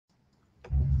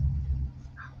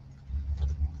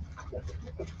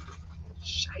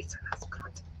Scheiße, das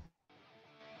Gott.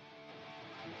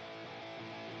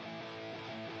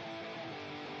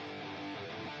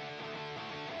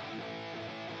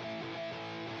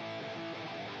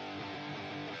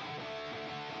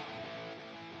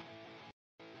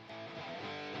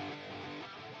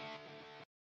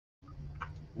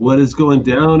 What is going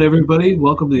down, everybody?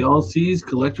 Welcome to the All C's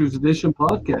Collectors Edition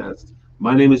podcast.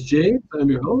 My name is James. I'm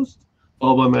your host,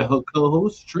 followed by my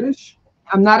co-host, Trish.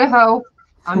 I'm not a hoe.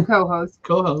 I'm co-host.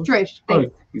 Co-host. Trish.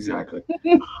 Thanks. Oh, exactly.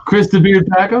 Chris the Beard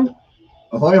Packham.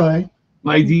 Ahoy, ahoy.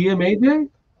 My DM, AJ.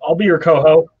 I'll be your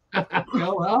co-host.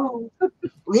 Hello.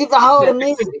 Leave the hoe to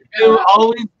me. And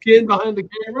always Ken behind the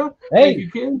camera. Hey. Thank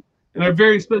you, Ken. And our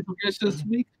very special guest this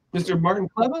week, Mr. Martin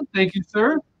Klebba. Thank you,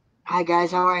 sir. Hi,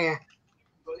 guys. How are you?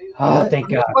 Oh, thank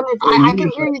God. I can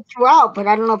hear you throughout, but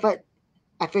I don't know if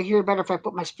I could hear better if I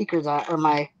put my speakers on or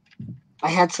my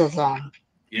headsets on.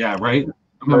 Yeah, right?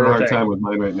 I'm having a hard time with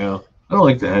mine right now. I don't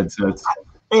like the headsets.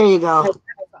 There you go.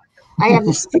 I have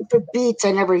the stupid Beats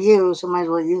I never use, so might as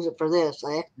well use it for this,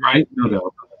 eh? Right? No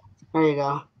doubt. There you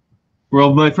go.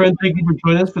 Well, my friend, thank you for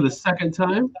joining us for the second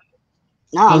time.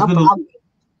 No problem.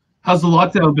 How's the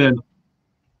lockdown been?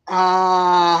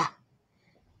 I'm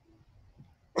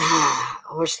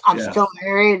still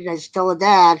married and I'm still a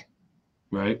dad.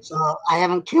 Right. So I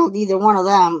haven't killed either one of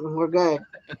them, and we're good.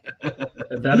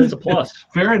 That is a plus.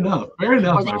 Fair enough. Fair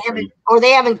enough. Or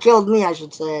they haven't killed me, I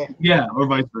should say. Yeah, or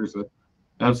vice versa.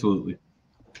 Absolutely.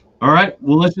 All right.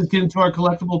 Well, let's just get into our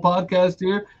collectible podcast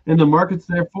here. And the market's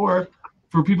there for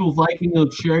people liking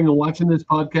and sharing and watching this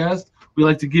podcast. We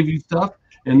like to give you stuff.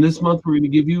 And this month, we're going to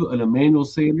give you an Emmanuel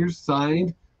Sanders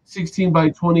signed 16 by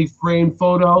 20 frame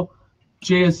photo,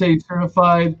 JSA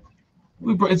certified.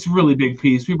 It's a really big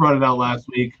piece. We brought it out last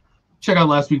week. Check out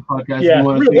last week's podcast. Yeah,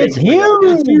 it's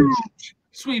huge.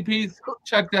 Sweet piece.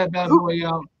 Check that bad boy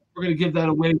out. We're going to give that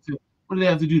away to – what do they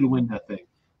have to do to win that thing?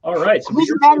 All right. So who's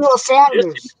Emmanuel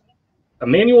Sanders?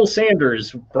 Emmanuel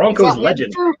Sanders, Broncos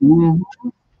legend. Mm-hmm.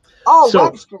 Oh, So-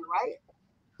 Webster,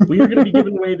 right? We are going to be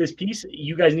giving away this piece.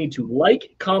 You guys need to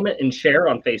like, comment, and share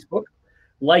on Facebook.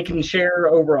 Like and share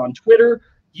over on Twitter,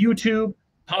 YouTube,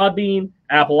 Podbean,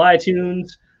 Apple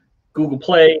iTunes, Google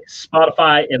Play,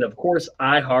 Spotify, and of course,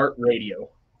 iHeartRadio.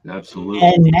 Absolutely.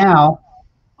 And now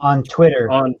on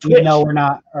Twitter, On Twitch. even though we're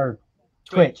not, or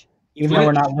Twitch, even though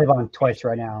we're not live on Twitch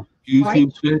right now.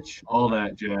 YouTube, Twitch, all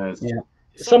that jazz. Yeah.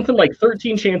 Something like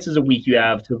 13 chances a week you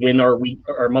have to win our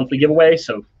monthly giveaway.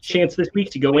 So chance this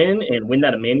week to go in and win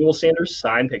that Emmanuel Sanders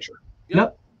signed picture.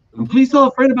 Yep. And please tell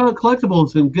a friend about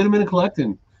collectibles and get them into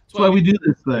collecting. That's why we do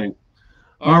this thing.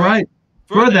 All right.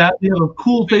 For that, we have a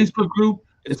cool Facebook group.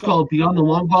 It's called Beyond the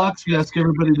Long Box. We ask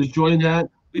everybody to join that.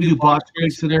 We do box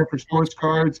breaks in there for sports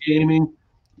cards, gaming,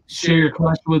 share your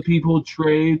collection with people,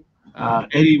 trade.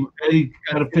 Eddie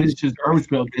got to finish his garbage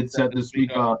pail kit set this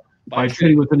week by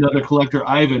trading with another collector,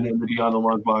 Ivan, in the Beyond the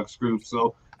Long Box group.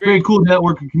 So very cool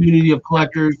network and community of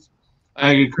collectors.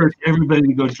 I encourage everybody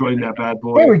to go join that bad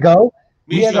boy. There we go.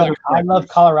 Meet We have other I love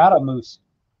collectors. Colorado moose.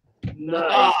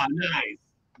 Ah,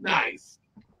 nice.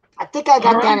 I think I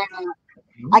got that.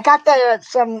 I got that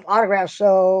some autograph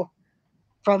show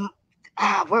from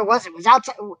where was it? It was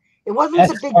outside. It wasn't the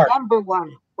Estes big Park. Denver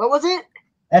one. What was it?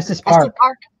 Estes Estes Park,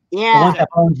 Park. the one Yeah. that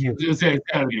owns you. I was gonna say it's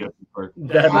gotta be a part.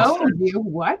 That is Oh, you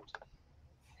what?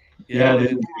 Yeah,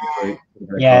 it is. Great.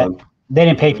 Yeah. They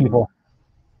didn't pay people.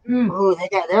 Ooh, they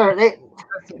got there.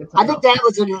 I think that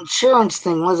was an insurance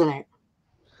thing, wasn't it?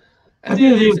 I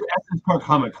think it was Estes Park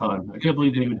Comic Con. I can't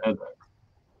believe they even had that.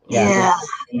 Yeah.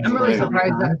 I'm really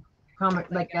surprised that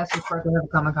like Estes Park would have a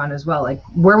Comic Con as well. Like,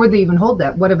 where would they even hold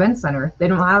that? What event center? They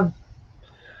don't have.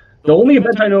 The only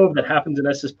event I know of that happens in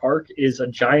Estes Park is a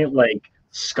giant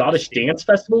Scottish dance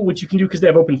festival, which you can do because they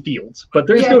have open fields. But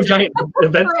there's no giant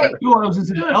event center. You want to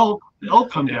the elk? The elk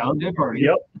come down. They party.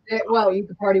 Yep. Well, you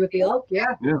could party with the elk.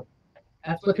 Yeah. Yeah.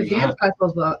 That's what the dance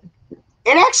festival's about.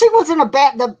 It actually wasn't a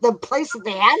bad. The place that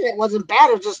they had it wasn't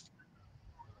bad. It was just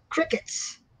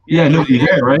crickets. Yeah, nobody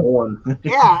there, right?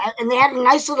 Yeah, and they had a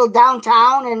nice little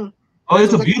downtown and. Oh,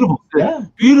 it's a beautiful thing. Yeah.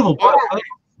 Beautiful park.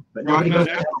 But Nobody nobody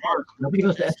goes goes, to park. nobody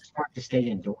goes to Estes Park to stay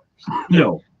indoors.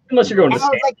 No. Unless you're going And to it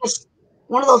was stand. like this,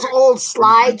 one of those old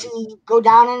slides you go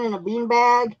down in a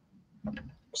beanbag.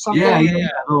 Something. Yeah.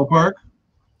 Little park.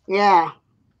 Yeah.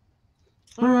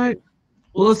 All right.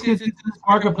 Well, let's get into this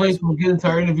marketplace. We'll get into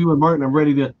our interview with Martin. I'm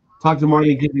ready to talk to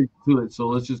Martin and get into it. So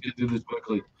let's just get through this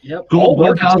quickly. Yep. Gold,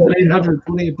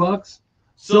 $1,828.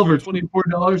 Silver,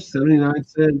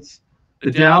 $24.79.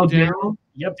 The Dow down.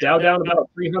 Yep, Dow down about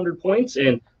 300 points,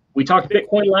 and we talked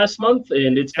Bitcoin last month,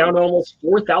 and it's down to almost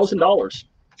 $4,000.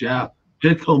 Yeah.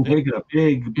 Bitcoin taking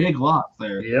a big loss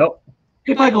there. Yep.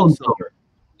 Hey, buy gold and silver,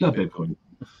 not Bitcoin.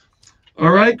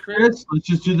 All right, Chris, let's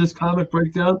just do this comic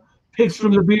breakdown. Picks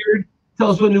from the beard. Tell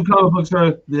us what new comic books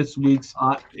are this week's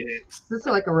hot picks. Is this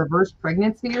like a reverse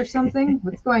pregnancy or something?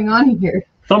 What's going on here?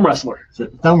 Thumb wrestler. So,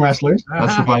 thumb wrestlers.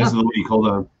 That's surprise of the week. Hold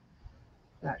on.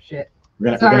 Ah, shit. We're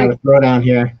gonna Sorry. have a throwdown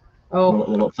here. Oh,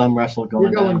 Little thumb wrestle you're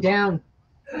going going down.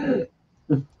 down.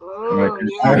 Oh, All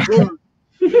yeah, right. get him.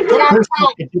 Get on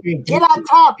top. Continuing Get on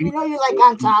top. You know you like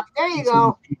on top. There you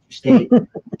go. State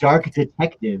Dark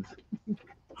Detective.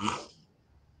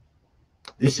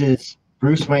 This is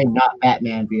Bruce Wayne, not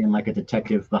Batman, being like a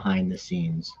detective behind the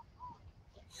scenes.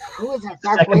 Who is that?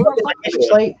 Dark Second Wave book or in the something?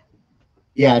 slate?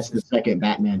 Yeah, it's the second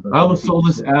Batman book. I almost sold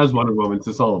this as Wonder Woman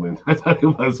to Solomon. I thought it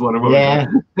was Wonder Woman. Yeah,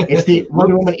 it's the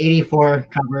Wonder Woman 84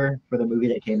 cover for the movie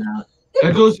that came out.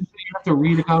 That goes to say you have to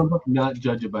read a comic book, not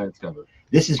judge it by its cover.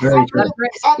 This is very true. That's right.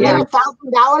 Is that Yeah.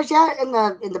 $1,000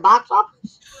 yet in the box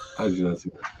office? How did you not see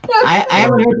that? I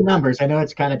haven't heard the numbers. I know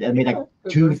it's kind of, I made like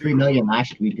 2 to 3 million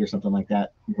last week or something like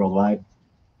that worldwide.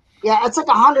 Yeah, it's like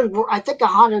 100. I think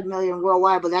 100 million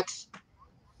worldwide, but that's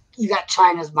you got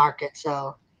China's market.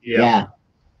 So Yeah.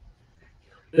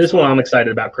 This one I'm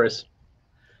excited about, Chris.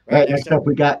 All right, next up,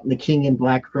 we got the King in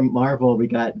Black from Marvel. We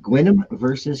got Gwenom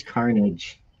versus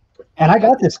Carnage. And I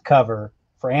got this cover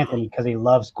for Anthony because he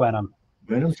loves Gwenom.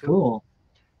 Gwenom's cool.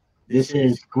 This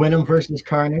is Gwenom versus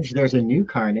Carnage. There's a new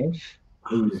Carnage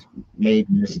who's made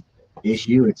in this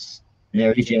issue. It's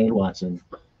Mary Jane Watson.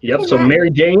 Yep. So Mary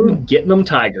Jane getting them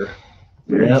Tiger.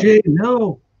 Yep. Jay,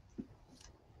 no.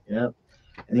 Yep.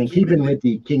 And then keeping with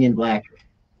the King in Black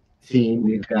theme,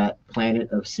 we've got Planet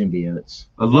of Symbiotes.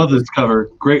 I love this cover.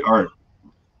 Great art.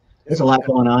 There's a lot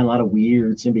going on, a lot of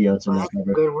weird symbiotes on that that's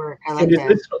cover. good work. I like And is that.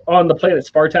 this on the planet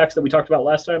Spartax that we talked about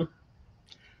last time?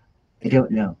 I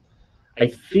don't know. I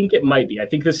think it might be. I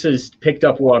think this is picked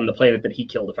up on the planet that he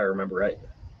killed, if I remember right.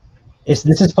 This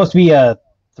is supposed to be a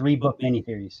 3-book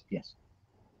miniseries. Yes.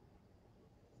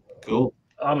 Cool.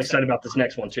 I'm excited about this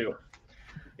next one too.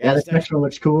 Yeah, this next one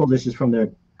looks cool. This is from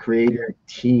the creator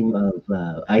team of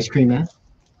Ice Cream Man,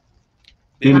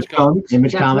 Image Comics.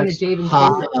 Image That's one Comics. of David's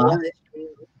Ha, favorites.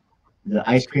 the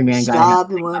Ice Cream Man guy. Stop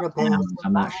has and wanna pounds.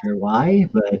 I'm not sure why,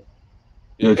 but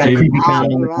Yeah, got a Jay- creepy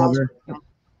pound on the cover.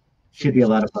 Should be a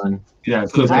lot of fun. yeah,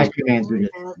 it's good. Ice Cream Man's good.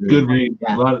 Good read.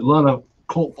 Yeah. A lot of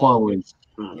cult followings.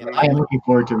 I am looking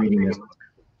forward to reading this.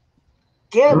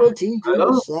 Guaranteed I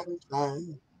know. you satisfied.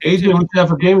 AJ, what you have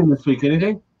for gaming this week?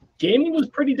 Anything? Gaming was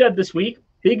pretty dead this week.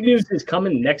 Big news is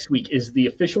coming next week is the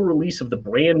official release of the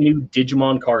brand new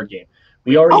Digimon card game.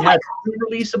 We already had a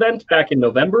pre-release event back in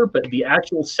November, but the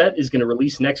actual set is going to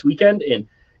release next weekend, and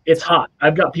it's hot.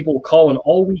 I've got people calling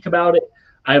all week about it.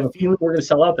 I have a feeling we're going to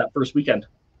sell out that first weekend.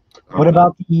 What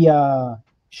about the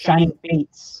Shining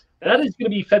Fates? That is going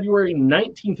to be February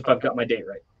 19th, if I've got my date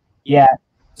right. Yeah.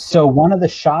 So one of the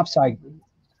shops I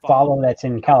follow that's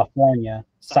in California,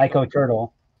 Psycho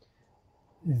Turtle,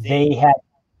 they had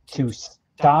to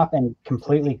stop and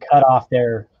completely cut off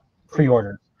their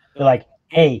pre-order. They're like,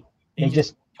 hey, they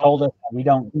just told us we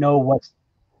don't know what's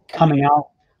coming out.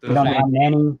 We don't have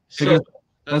any. So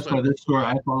that's why this store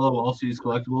I follow,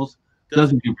 AllCsCollectibles,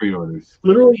 doesn't do pre-orders.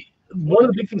 Literally, one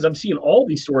of the big things I'm seeing all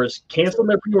these stores cancel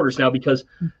their pre-orders now because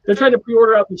they're trying to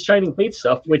pre-order out this Shining Fate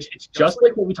stuff, which it's just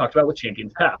like what we talked about with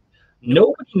Champions Path.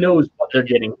 Nobody knows what they're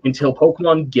getting until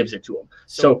Pokemon gives it to them.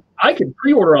 So I can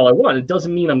pre-order all I want. It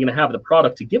doesn't mean I'm going to have the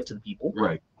product to give to the people.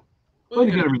 Right. Well,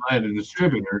 you got to rely on a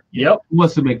distributor Yep, who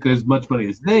wants to make as much money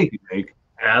as they can make.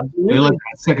 They absolutely. like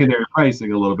that secondary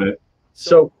pricing a little bit.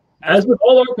 So as with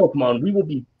all our Pokemon, we will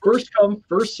be first come,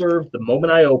 first serve the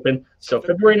moment I open. So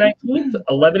February 19th,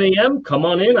 11 a.m., come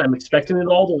on in. I'm expecting it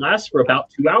all to last for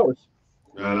about 2 hours.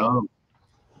 Right on.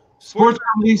 Sports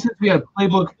releases, we have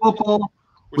Playbook Football.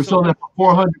 We're selling that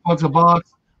for $400 a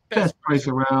box. Best price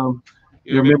around.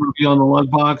 You remember to be on the lug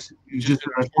box. You just in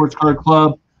our sports card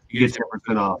club, you get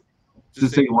 10% off.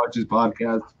 Just say you watch this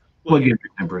podcast, we'll give you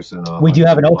 10% off. We do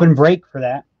have an open break for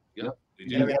that. We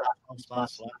Yeah, do. we got some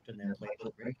spots left in there.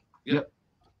 Playbook break. Yep.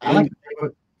 I like the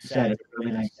Playbook set. It's a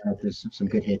really nice set. There's some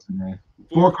good hits in there.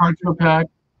 4 cards per pack.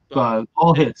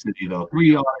 All hit city though.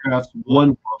 3 autographs, 1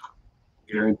 book.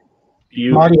 Guaranteed.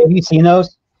 You, Marty, have you seen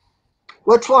those?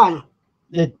 Which one?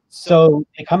 So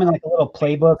they come in like a little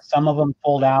playbook. Some of them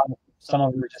fold out. Some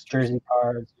of them are just jersey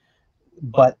cards.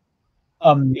 But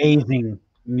amazing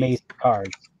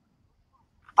cards.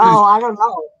 Oh, I don't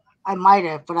know. I might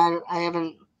have, but I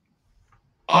haven't.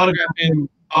 Autograph in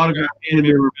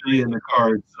memorabilia in the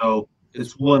card, so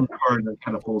it's 1 card that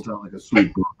kind of folds out like a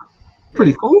sweet book.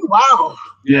 Pretty cool. Oh, wow.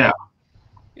 Yeah.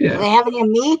 Do Yeah. they have any of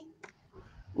me?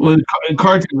 Well, and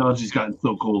card technology's gotten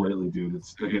so cool lately, dude.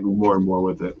 They're getting more and more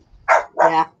with it.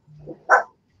 Yeah.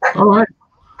 All right.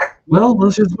 Well,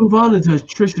 let's just move on into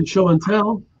Trisha's show and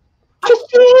tell.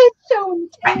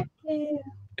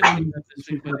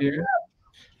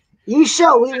 You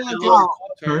show, we will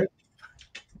tell.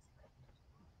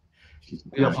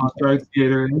 We have hot dogs,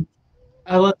 Gatorade.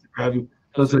 I like to grab you.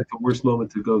 That was like the worst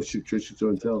moment to go shoot Trisha's show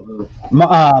and tell.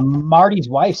 Huh? Marty's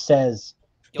wife says,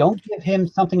 "Don't give him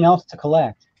something else to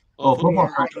collect." Oh, football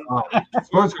cards.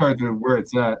 Sports cards are where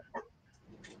it's at.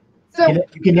 So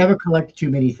You can never collect too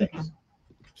many things.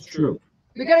 It's true.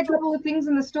 we got a couple of things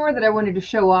in the store that I wanted to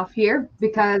show off here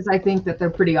because I think that they're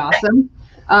pretty awesome.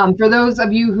 For those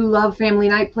of you who love family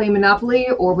night, play Monopoly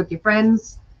or with your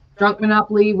friends, drunk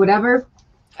Monopoly, whatever,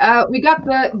 we got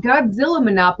the Godzilla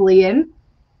Monopoly in.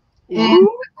 And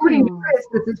according to Chris,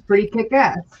 this is pretty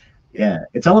kick-ass. Yeah,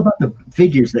 it's all about the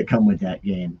figures that come with that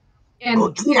game. And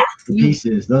The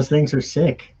pieces, those things are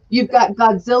sick. you've got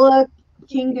Godzilla,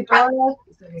 King Ghidorah.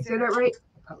 Did I say that right?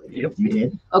 Yep. You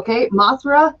did? Okay,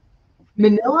 Mothra,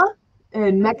 Manila,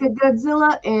 and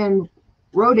Mechagodzilla, and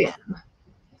Rodan.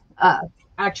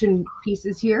 Action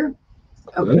pieces here.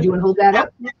 Oh, did you want to hold that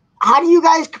up? How do you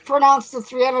guys pronounce the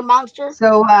 300 monster?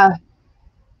 So,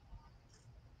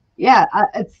 yeah,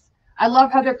 I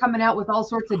love how they're coming out with all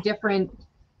sorts of different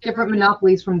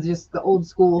monopolies from just the old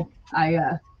school.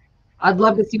 I'd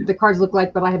love to see what the cards look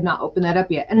like, but I have not opened that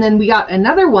up yet. And then we got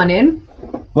another one in.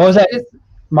 What was that?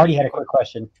 Marty had a quick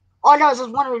question. Oh no, I was just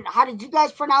wondering, how did you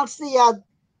guys pronounce the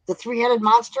 3-headed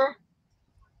monster?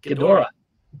 Ghidorah.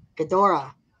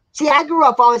 Ghidorah. See, I grew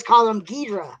up always calling him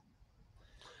Ghidra.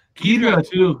 Ghidorah,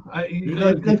 too.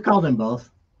 They've called them both.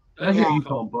 I hear you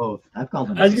call them both. I've called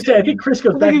them I was both. gonna say, I think Chris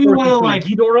goes I back think and you forth wanna,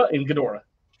 between Ghidorah and Ghidorah.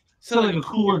 Sound like a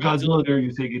cooler Godzilla there,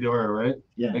 you say Ghidorah, right?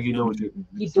 Yeah. Like you know what you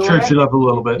Ghidorah. church it up a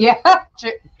little bit. Yeah,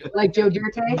 like Joe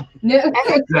Dirte. No,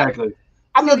 Exactly.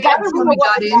 I mean, the other one we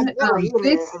got in, Godzilla either.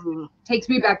 this takes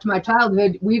me back to my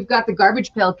childhood. We've got the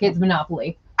Garbage Pail Kids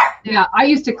Monopoly. Yeah, I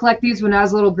used to collect these when I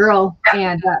was a little girl,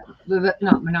 and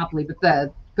not Monopoly, but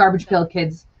the Garbage Pail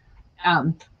Kids.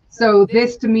 So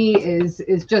this to me is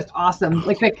just awesome.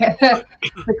 Like the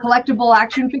collectible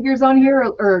action figures on here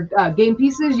or game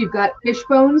pieces. You've got fish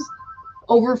bones,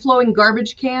 overflowing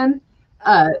garbage can,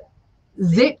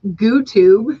 zit goo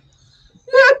tube.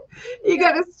 You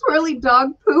got a swirly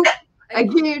dog poop, a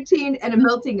guillotine, and a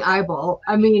melting eyeball.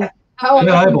 I mean, how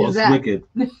The awesome eyeball's is that? wicked.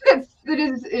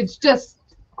 It's just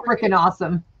freaking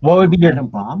awesome. What would be your Atom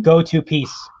bomb? go-to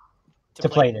piece to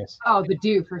play this? Oh, the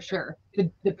do for sure. The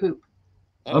poop.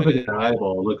 I think the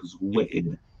eyeball looks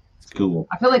wicked. It's cool.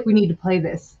 I feel like we need to play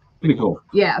this. Pretty cool.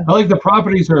 Yeah. I like the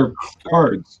properties are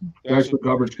cards. They're actually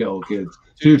Garbage Pail Kids.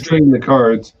 So you're trading the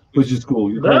cards, which is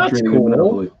cool. You're card That's trading cool. in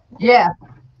Monopoly. Yeah.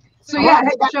 So yeah, I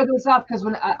had to show this off because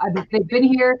when they've been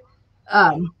here,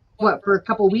 for a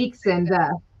couple weeks, and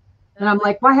I'm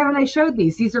like, why haven't I showed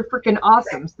these? These are freaking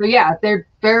awesome. So yeah, they're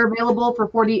available for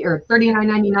 $40 or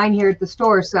 $39.99 here at the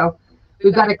store. So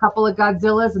we've got a couple of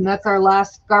Godzillas, and that's our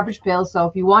last garbage pail. So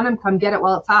if you want them, come get it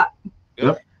while it's hot.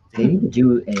 Yep. They need to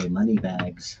do a money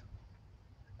bags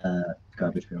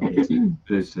garbage pail.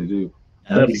 Yes, they do.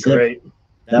 That'd be sick. great.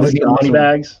 That would be Money awesome.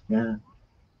 bags. Yeah.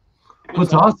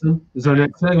 What's awesome is our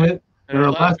next segment. And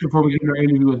our last before we get into our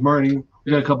interview with Marty,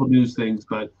 we got a couple news things,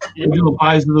 but we're doing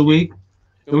buys of the week.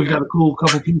 And we got a cool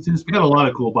couple pieces. We got a lot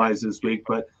of cool buys this week,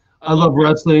 but I love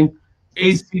wrestling.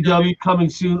 ACW coming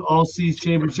soon, All Seas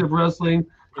Championship Wrestling.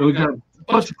 And we got a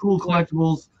bunch of cool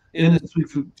collectibles in this week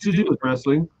to do with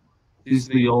wrestling. These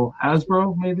are the old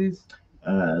Hasbro, made these?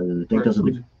 I think those are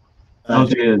the.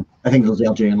 LJN. I think those are the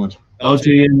LJN ones.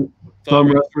 LJN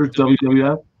Thumb Wrestlers,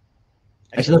 WWF.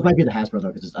 Actually, those might be the Hasbro though,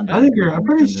 because it's under. I think I'm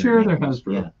pretty sure they're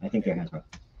Hasbro. Yeah, I think they're Hasbro.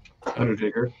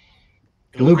 Undertaker.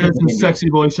 Luke There's some sexy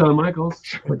boy Shawn Michaels.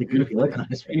 with the goofy look on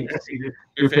his face.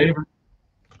 Your favorite.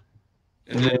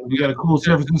 And then we got a cool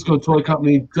San Francisco toy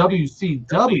company,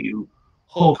 WCW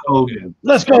Hulk Hogan.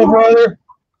 Let's go, brother.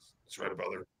 That's right,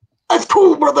 brother. That's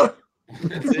cool, brother.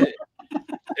 That's it.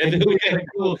 And then we got a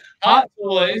cool Hot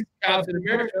Toys Captain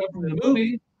America from the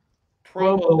movie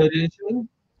promo edition.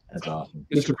 That's awesome.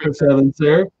 Mr. Chris Evans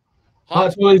there.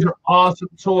 Hot Toys are awesome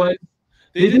toys.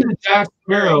 They did a Jack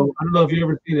Sparrow. I don't know if you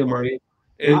ever seen it, Marty.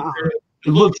 It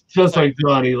looks just like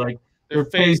Johnny. Like they're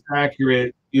face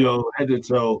accurate, head to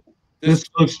toe. This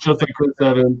looks just like Chris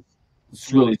Evans.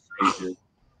 It's really strange.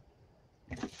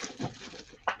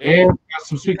 And got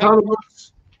some sweet comic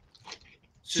books.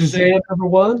 Shazam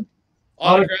 #1,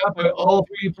 autographed by all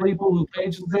three people who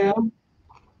played Shazam,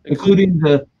 including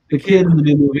the kid in the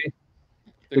new movie,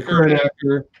 the current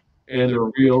actor, and the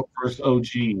real first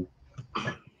OG,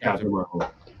 Captain Marvel.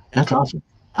 That's awesome.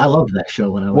 I loved that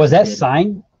show when I was. Was a that kid.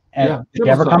 signed at Yeah,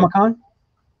 Denver signed. Comic Con?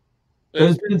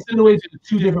 It's been insinuated to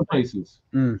 2 different places.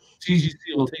 Mm. CGC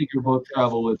will take your boat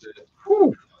travel with it.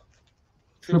 Whew.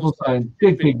 Triple sign,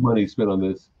 big money spent on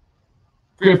this.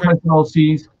 Great price on all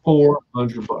C's,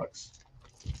 $400.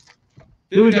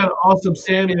 Then we got an awesome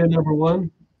Sammy at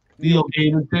 #1, Neil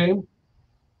Gaiman fame.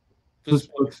 This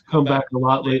book's come back a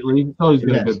lot lately. It's always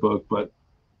been a good book, but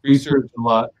researched a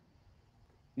lot.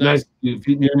 Nice. If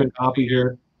you need a copy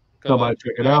here, come by,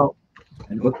 check it out.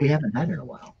 And a book we haven't had in a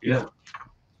while. Yeah.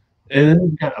 And then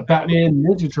we got a Batman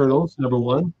Ninja Turtles,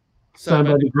 #1, signed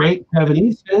by the great Kevin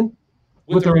Easton,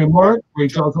 with a remark where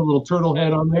he draws a little turtle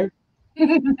head on there.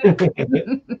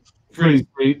 Pretty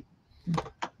sweet.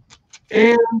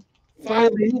 And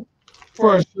finally,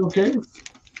 for our showcase,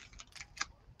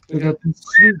 we got the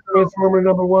sweet Transformer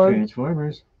 #1.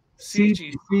 Transformers.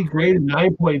 CGC graded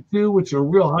 9.2, which is a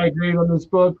real high grade on this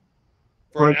book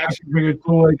for an action figure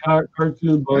toy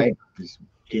cartoon book. Right.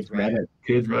 Kids read it.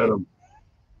 Kids read them.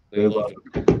 They love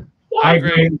it. High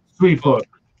grade, sweet book.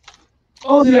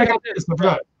 Oh, yeah, I got this. I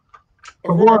forgot.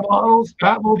 Aurora Models,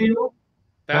 Batmobile.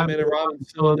 Batman and Robin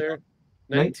still in there.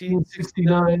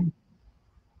 1969.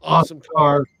 Awesome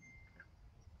car.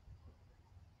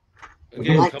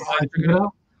 Again, Like come by and check it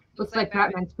out. Looks like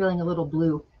Batman's feeling a little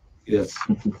blue. Yes.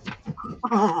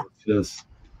 Yes.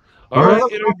 All right.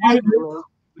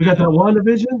 We got that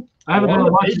WandaVision. I haven't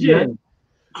been watching it yet.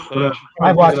 But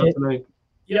I've watched it. Tonight.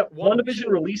 Yep, WandaVision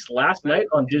released last night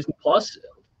on Disney Plus.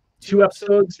 2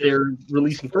 episodes. They're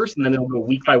releasing first, and then it'll go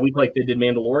week by week like they did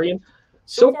Mandalorian.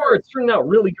 So far, it's turning out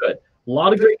really good. A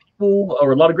lot of great people,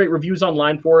 or a lot of great reviews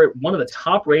online for it. One of the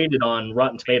top rated on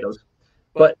Rotten Tomatoes.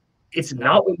 But it's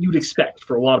not what you'd expect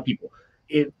for a lot of people.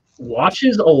 It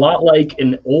watches a lot like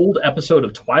an old episode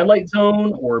of Twilight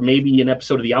Zone, or maybe an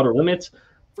episode of The Outer Limits.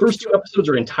 First 2 episodes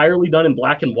are entirely done in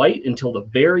black and white until the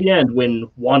very end when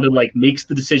Wanda makes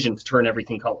the decision to turn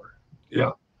everything color.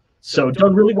 Yeah. So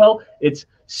done really well. It's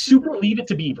super Leave It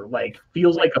to Beaver.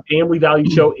 Feels like a family value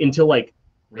show until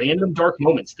random dark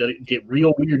moments that get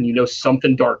real weird and you know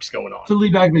something dark's going on. So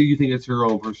Lee Bagley, you think it's her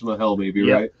own personal hell, maybe,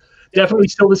 Yeah. right? Definitely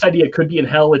still this idea it could be in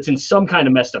hell. It's in some kind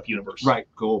of messed up universe. Right.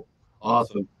 Cool.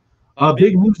 Awesome.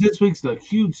 Big news this week's the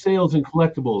huge sales in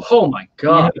collectibles. Oh my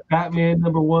God. Batman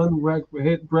 #1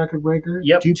 hit record breaker.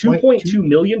 Yep, $2.2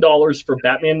 million for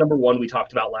Batman #1 we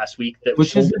talked about last week that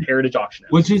was sold at Heritage Auction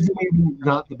House. Which isn't even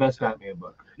not the best Batman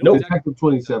book. Nope. Detective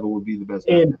 27 would be the best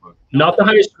And Batman book. not the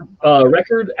highest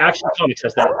record. Action Comics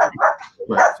has that.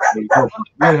 Right.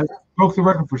 Yeah, broke the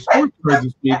record for sports cards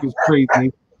this week. Is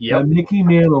crazy. Yep. Mickey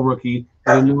Mantle rookie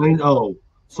at a 9.0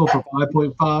 sold for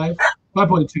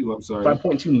 5.2. I'm sorry.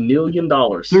 $5.2 million.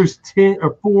 There's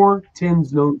 4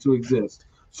 tins known to exist.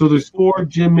 So there's 4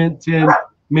 Jim Mint 10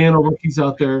 Mantle rookies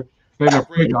out there. Better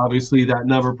break, obviously, that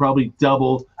number probably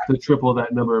double to triple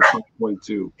that number of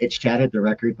 5.2. It shattered the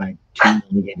record by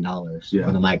 $2 million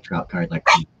on the Mike Trout card 2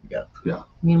 years ago. Yeah.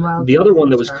 Meanwhile, The other one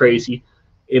that was crazy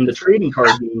in the trading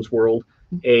card games world,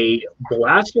 a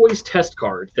Blastoise test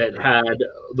card that had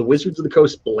the Wizards of the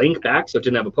Coast blank back, so it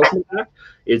didn't have a Pokemon back.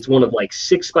 It's one of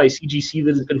 6 by CGC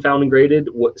that has been found and graded.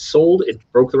 What sold, it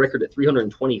broke the record at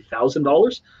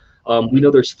 $320,000. We know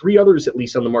there's 3 others at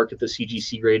least on the market that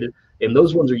CGC graded, and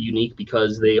those ones are unique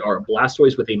because they are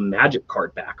Blastoise with a Magic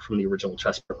card back from the original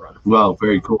Chessboard run. Wow,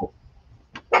 very cool.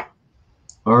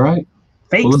 All right.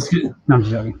 Thanks. Well, let's get. No, I'm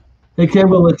just joking. Hey, Ken,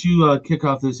 we'll let you kick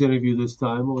off this interview this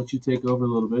time. We'll let you take over a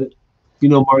little bit. You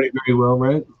know Marty very well,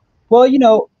 right? Well,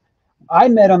 I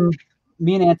met him.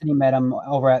 Me and Anthony met him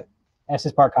over at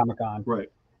Estes Park Comic Con. Right.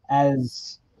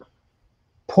 As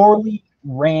poorly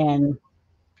ran,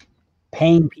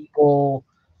 paying people,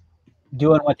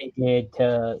 doing what they did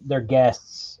to their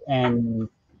guests and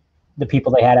the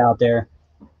people they had out there.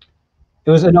 It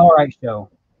was an all right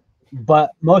show. But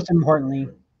most importantly,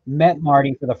 met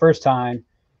Marty for the first time.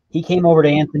 He came over to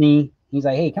Anthony. He's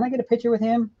like, hey, can I get a picture with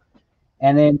him?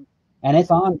 And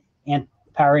it's on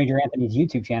Power Ranger Anthony's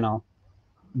YouTube channel.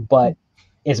 But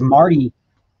it's Marty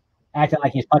acting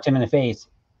like he's punching him in the face.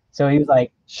 So he was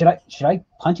like, should I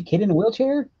punch a kid in a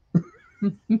wheelchair?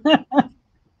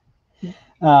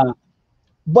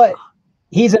 But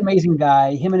he's an amazing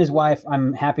guy. Him and his wife,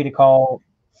 I'm happy to call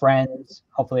friends.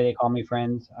 Hopefully they call me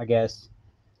friends, I guess.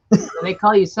 they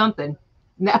call you something.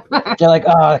 No. They're like,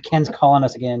 oh, Ken's calling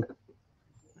us again.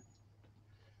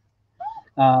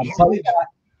 So we got,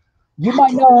 you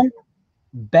might know him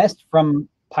best from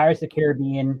Pirates of the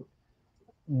Caribbean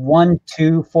 1,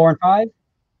 2, 4, and 5.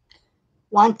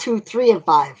 1, 2, 3, and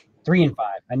 5. 3 and 5.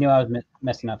 I knew I was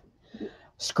messing up.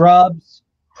 Scrubs,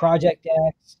 Project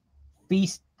X,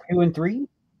 Feast 2 and 3.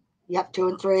 Yep, 2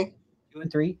 and 3. 2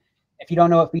 and 3. If you don't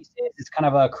know what Feast is, it's kind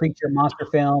of a creature monster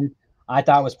film. I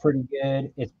thought was pretty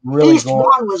good. It's really Beast gory.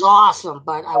 1 was awesome,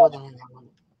 but I wasn't in that one.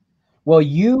 Well,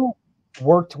 you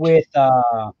worked with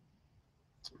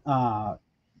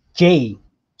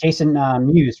Jason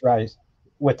Mewes, right?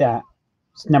 With that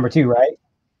number 2, right?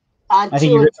 On I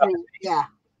think 2 you and 3, yeah.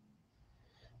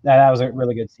 That was a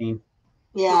really good scene.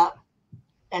 Yeah.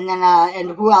 And then,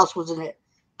 and who else was in it?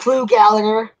 Clue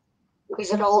Gallagher.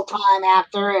 He's an old-time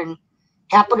actor and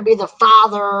happened to be the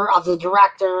father of the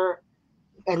director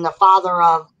and the father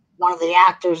of one of the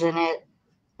actors in it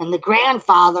and the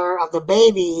grandfather of the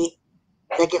baby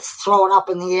that gets thrown up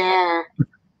in the air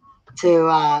to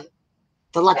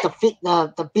let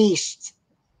the beast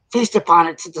feast upon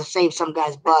it to save some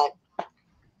guy's butt.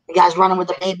 The guy's running with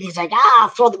the baby. He's like,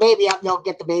 throw the baby up. They'll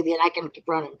get the baby, and I can keep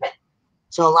running.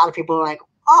 So a lot of people are like,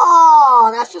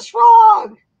 oh, that's just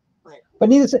wrong. But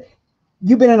needless,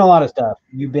 you've been in a lot of stuff.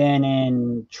 You've been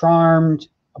in Charmed,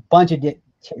 a bunch of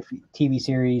TV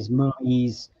series,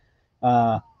 movies.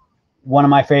 One of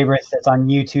my favorites that's on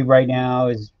YouTube right now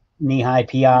is Knee High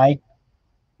PI.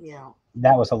 Yeah.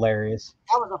 That was hilarious.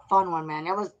 That was a fun one, man.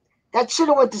 That should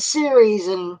have went to series,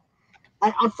 and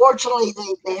unfortunately,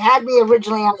 they had me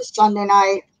originally on a Sunday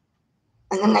night,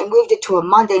 and then they moved it to a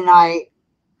Monday night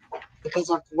because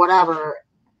of whatever.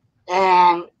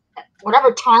 And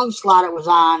whatever time slot it was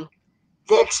on,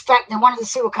 they wanted to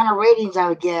see what kind of ratings I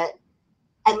would get,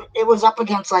 and it was up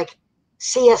against like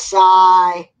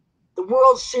CSI, the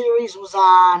World Series was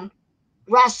on,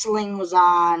 wrestling was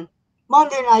on,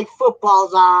 Monday Night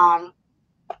Football's on,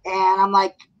 and I'm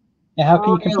like, yeah, how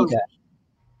can you compete that?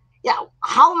 Yeah,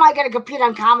 how am I going to compete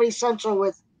on Comedy Central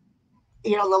with,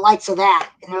 the likes of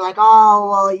that? And they're like, oh,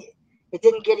 well, it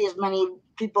didn't get as many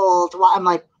people to watch. I'm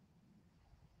like,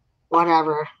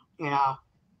 whatever,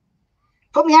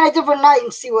 Put me on a different night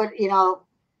and see what,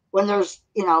 when there's,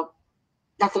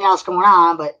 nothing else going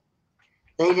on, but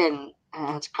they didn't.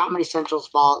 And it's Comedy Central's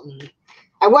fault. And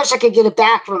I wish I could get it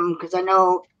back from them because I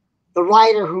know the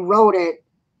writer who wrote it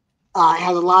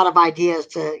has a lot of ideas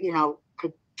to,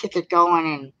 could kick it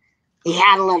going, and he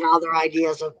had a lot of other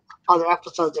ideas of other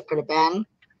episodes that could have been,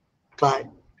 but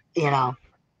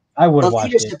I would have the watched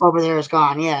leadership it. over there is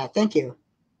gone. Yeah, thank you.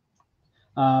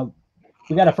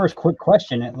 We got a first quick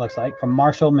question. It looks like from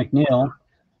Marshall McNeil.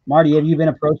 Marty, have you been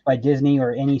approached by Disney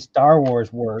or any Star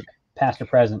Wars work, past or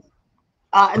present?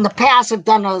 In the past, I've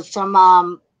done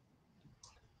some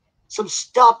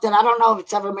stuff that I don't know if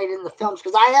it's ever made it in the films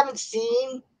because I haven't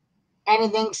seen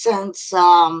anything since.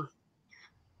 I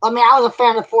was a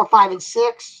fan of 4, 5, and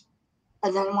 6,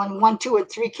 and then when 1, 2, and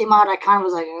 3 came out, I kind of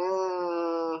was like,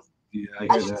 yeah,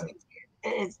 I hear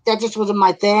that. That just wasn't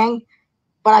my thing.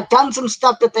 But I've done some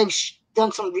stuff that they've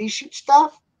done some reshoot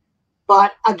stuff.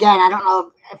 But again, I don't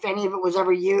know if any of it was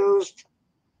ever used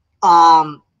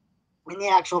in the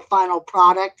actual final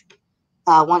product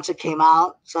once it came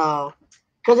out. So,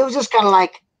 because it was just kind of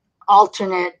like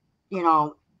alternate,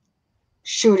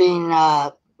 shooting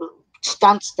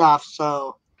stunt stuff.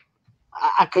 So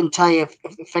I couldn't tell you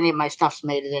if any of my stuff's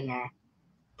made it in there.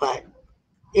 But,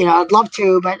 I'd love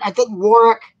to. But I think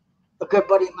Warwick, a good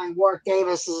buddy of mine, Warwick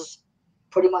Davis, has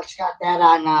pretty much got that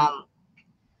on.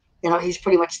 He's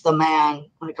pretty much the man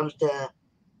when it comes to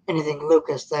anything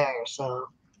Lucas there. So.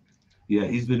 Yeah,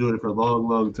 he's been doing it for a long,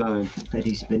 long time. But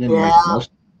he's been in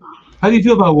How do you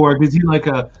feel about Warwick? Is he like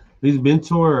his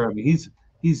mentor? I mean,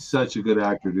 he's such a good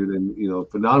actor, dude, and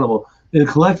phenomenal in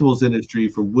the collectibles industry,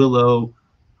 from Willow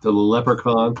to The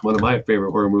Leprechaun, one of my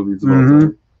favorite horror movies of all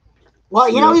time.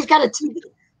 Well, he's got a TV.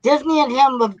 Disney and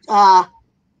him.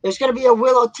 There's going to be a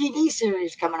Willow TV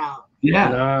series coming out. Yeah,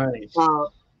 nice.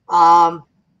 So,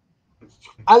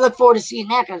 I look forward to seeing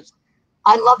that because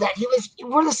I love that.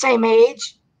 We're the same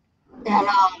age, and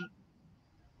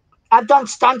I've done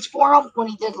stunts for him when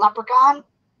he did Leprechaun.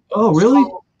 Oh, really?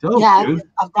 So, Dope, yeah, dude.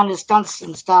 I've done his stunts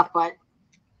and stuff, but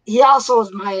he also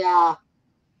is my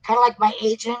kind of like my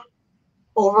agent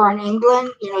over in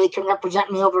England. He can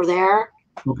represent me over there.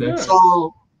 Okay.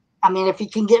 So, if he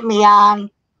can get me on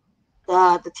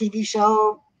the TV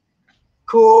show,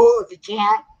 cool. If he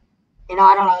can't, I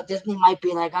don't know. Disney might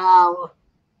be like, oh,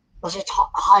 let's just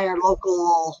hire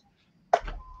local,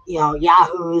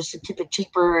 yahoos to keep it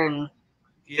cheaper. And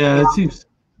yeah, it seems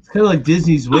it's kind of like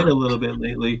Disney's way a little bit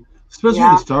lately, especially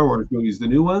the Star Wars movies, the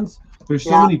new ones. There's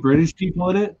so many British people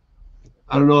in it.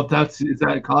 I don't know if is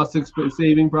that cost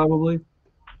saving, probably.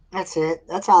 That's it.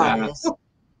 That's all it is.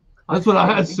 That's what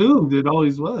I assumed it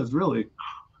always was, really.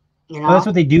 Well, that's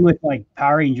what they do with like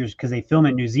Power Rangers because they film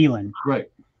in New Zealand, right?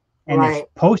 And they're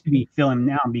supposed to be filmed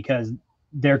now because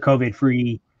they're COVID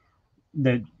free.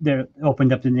 They're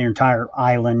opened up to their entire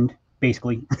island,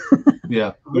 basically.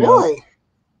 Yeah. Really?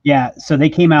 Yeah. So they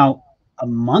came out a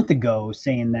month ago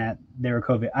saying that they were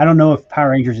COVID. I don't know if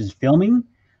Power Rangers is filming,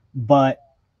 but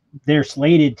they're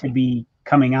slated to be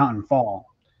coming out in fall.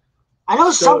 I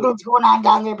know something's going on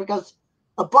down there because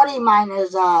a buddy of mine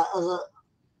is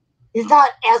he's not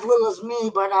as little as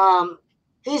me, but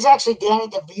he's actually Danny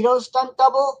DeVito's stunt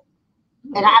double.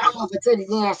 And I don't know if it's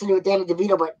anything that has to do with Danny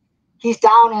DeVito, but he's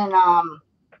down in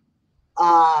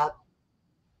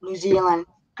New Zealand.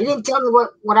 He didn't tell me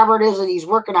whatever it is that he's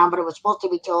working on, but it was supposed to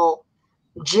be till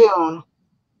June.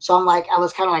 So I'm like, I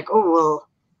was kind of like, oh well,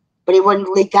 but he wouldn't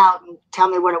leak out and tell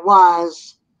me what it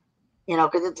was, you know,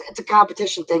 because it's a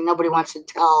competition thing. Nobody wants to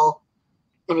tell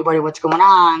anybody what's going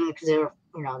on because they're,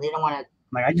 you know, they don't want to.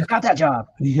 Like, I just got that job.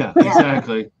 Yeah,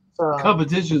 exactly. So,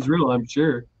 Competition's real, I'm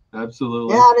sure.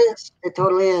 Absolutely. yeah, it is. It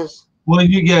totally is. Well,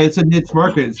 yeah, it's a niche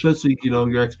market, especially, you know,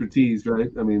 your expertise, right?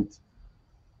 I mean,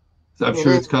 I'm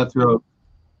sure it's cutthroat,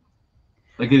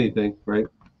 like anything, right?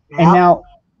 And now,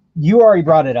 you already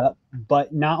brought it up,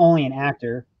 but not only an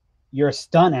actor, you're a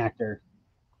stunt actor.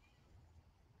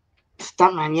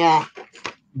 Stuntman, yeah.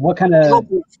 What kind of, what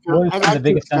was the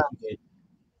biggest stunt you did?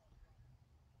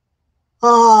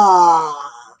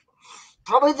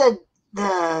 Probably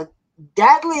the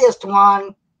deadliest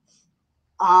one.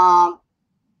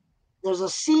 There's a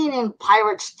scene in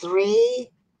Pirates 3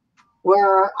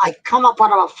 where I come up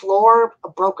out of a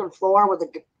broken floor with a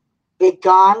big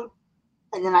gun,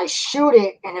 and then I shoot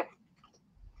it, and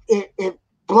it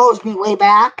blows me way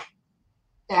back.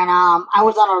 And I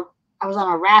was on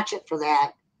a ratchet for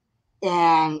that,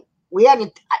 and we had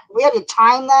to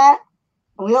time that,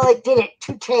 and we only did it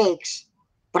 2 takes.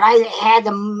 But I had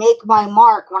to make my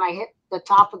mark when I hit the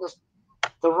top of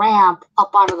the ramp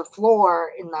up onto the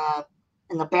floor in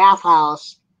the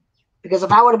bathhouse, because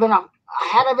if I would have been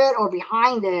ahead of it or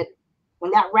behind it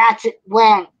when that ratchet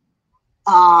went,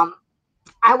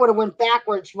 I would have went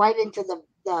backwards right into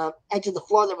the edge of the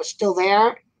floor that was still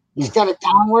there instead of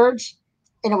downwards,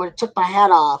 and it would have took my head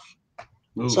off.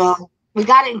 Ooh. So we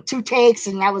got it in 2 takes,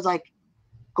 and that was like,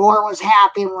 Gore was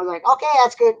happy, and we're like, okay,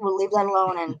 that's good. We'll leave that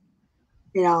alone. And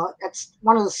you know, that's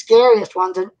one of the scariest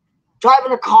ones. And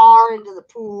driving a car into the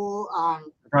pool on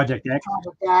Project X.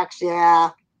 Project X,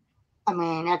 yeah. I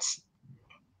mean,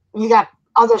 you got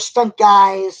other stunt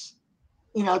guys,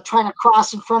 you know, trying to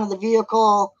cross in front of the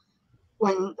vehicle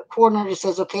when the coordinator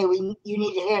says, okay, you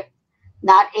need to hit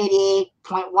not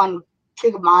 88.1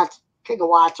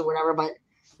 gigawatts or whatever, but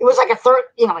it was like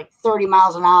like 30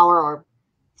 miles an hour or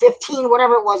 15,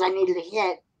 whatever it was I needed to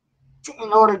hit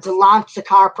in order to launch the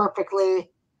car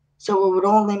perfectly, so it would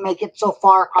only make it so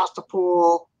far across the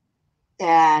pool.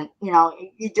 And you know,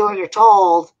 you do what you're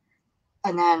told,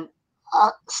 and then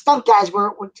stunt guys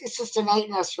it's just innate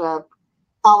in us to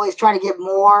always try to get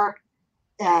more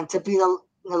and to be the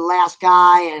last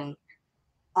guy. And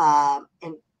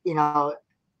you know,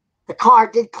 the car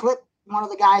did clip one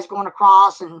of the guys going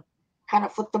across and kind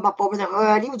of flipped him up over the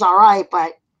hood. He was all right,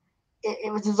 but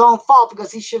it was his own fault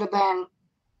because he should have been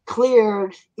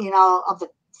cleared, you know, of the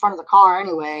front of the car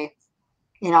anyway,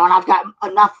 you know. And I've got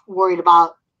enough worried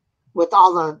about with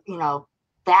all the, you know,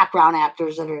 background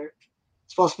actors that are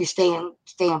supposed to be staying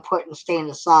put and staying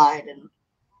aside. And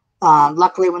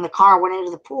luckily, when the car went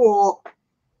into the pool,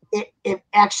 it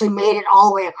actually made it all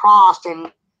the way across.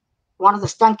 And one of the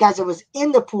stunt guys that was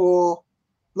in the pool,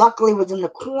 luckily, was in the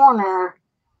corner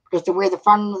because the way the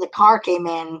front of the car came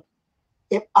in,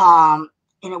 and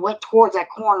it went towards that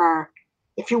corner.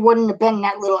 If you wouldn't have been in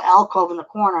that little alcove in the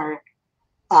corner,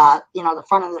 you know, the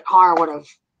front of the car would have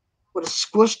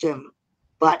squished him.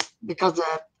 But because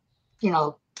you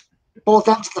know, both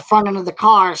ends of the front end of the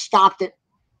car stopped it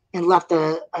and left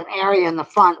an area in the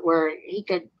front where he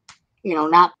could, you know,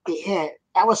 not be hit.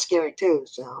 That was scary too.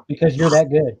 So because you're that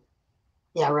good.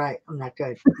 Yeah, right. I'm not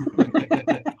good.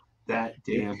 That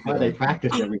damn. Well, they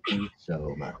practice everything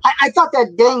so much. I thought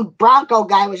that dang Bronco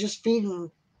guy was just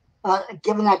giving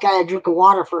that guy a drink of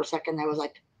water for a second. I was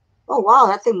like, oh wow,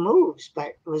 that thing moves, but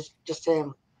it was just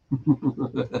him.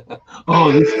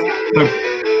 Oh,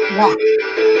 Yeah.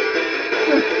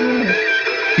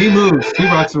 He moves. He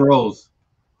rocks and rolls.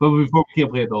 But before we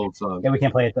can't play the old song. Yeah, we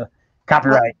can't play it. The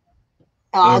copyright.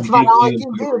 That's about all I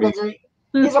can do because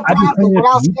he's a Bronco. What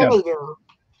else can he do?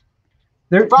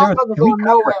 There are 3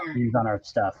 nowhere on our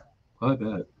stuff. I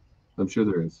bet. I'm sure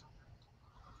there is.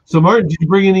 So, Martin, did you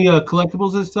bring any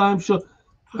collectibles this time?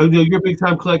 I know you're a big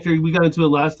time collector. We got into it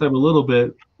last time a little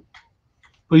bit,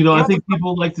 but you know, I think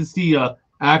people like to see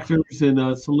actors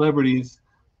and celebrities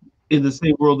in the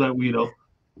same world that we, you know,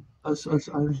 us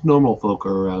normal folk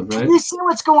are around, right? You see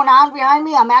what's going on behind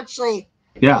me? I'm actually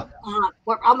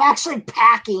I'm actually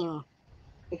packing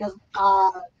because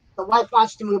the wife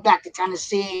wants to move back to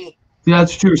Tennessee Yeah,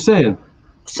 that's what you were saying.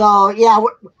 So yeah,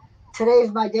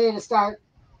 today's my day to start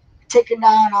taking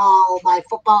down all my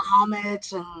football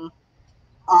helmets and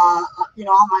all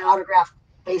my autographed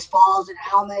baseballs and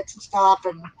helmets and stuff.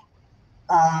 And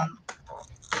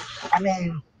I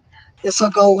mean, this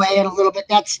will go away in a little bit.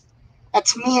 That's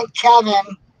me and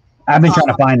Kevin. I've been trying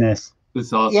to find this.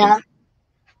 It's awesome. Yeah,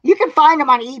 you can find them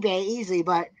on eBay easy,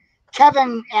 but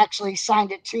Kevin actually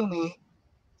signed it to me.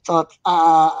 So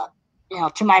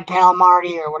to my pal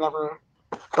Marty or whatever.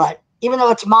 But even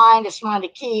though it's mine, it's mine to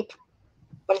keep.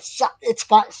 But it's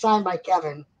signed by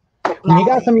Kevin. You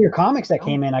got some of your comics that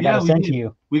came in. I got to send to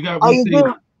you. We got. Oh, you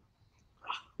do?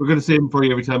 We're gonna save them for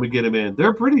you every time we get them in.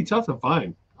 They're pretty tough to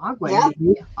find. Yeah.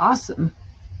 Awesome.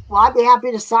 Well, I'd be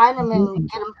happy to sign them and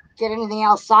get anything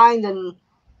else signed and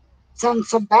send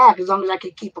some back as long as I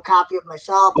can keep a copy of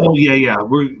myself. Oh yeah.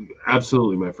 We're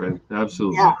absolutely, my friend.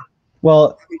 Absolutely. Yeah.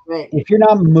 Well, if you're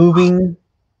not moving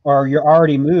or you're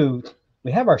already moved,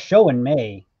 we have our show in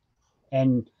May,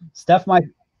 and stuff might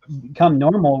become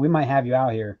normal. We might have you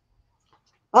out here.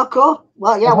 Oh, cool.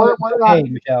 Well, yeah, we're okay,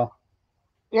 Michelle.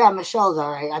 Yeah, Michelle's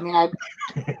all right. I mean, I'm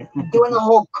doing the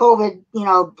whole COVID,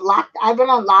 I've been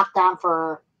on lockdown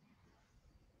for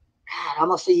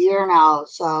almost a year now.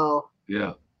 So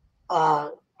yeah. I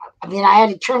mean, I had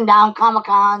to turn down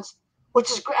Comic-Cons, which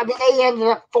is great. I mean, they ended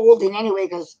up folding anyway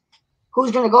because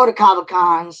who's going to go to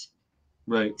Comic-Cons?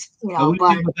 Right. How do you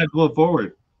feel about that going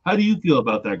forward? How do you feel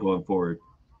about that going forward?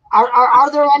 Are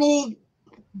there any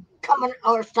coming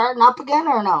or starting up again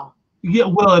or no? Yeah,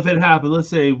 well, if it happened, let's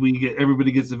say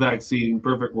everybody gets the vaccine,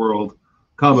 perfect world,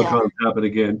 Comic-Cons happen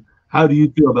again. How do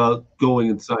you feel about going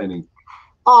and signing?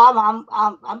 Oh,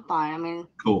 I'm fine. I mean,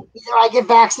 cool. Either I get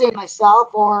vaccinated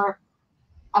myself or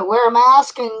I wear a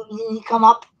mask and you come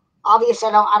up. Obviously,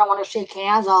 I don't want to shake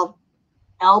hands. I'll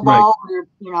elbow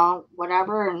or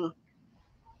whatever.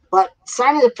 But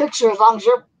signing the picture, as long as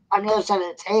you're on the other side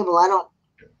of the table, I don't.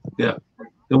 Yeah,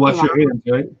 and wash your hands,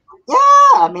 right?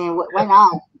 Yeah, I mean, why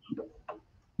not?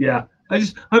 Yeah,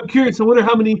 I'm curious. I wonder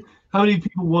how many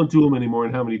people won't do them anymore,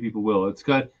 and how many people will. It's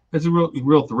a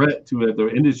real threat to the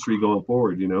industry going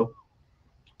forward. Do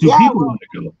people want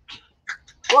to go?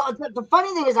 Well, the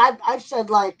funny thing is, I've said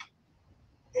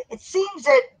it seems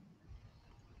that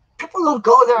people don't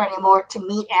go there anymore to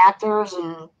meet actors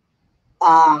and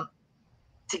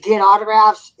to get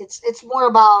autographs. It's more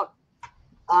about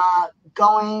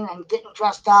going and getting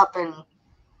dressed up and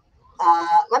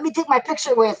let me take my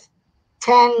picture with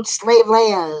 10 Slave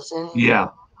Leias. And yeah,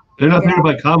 they're not there to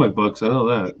buy comic books. I know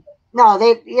that. No,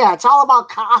 it's all about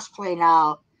cosplay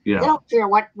now. Yeah, they don't care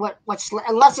what's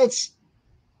unless it's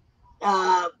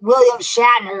William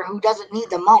Shatner, who doesn't need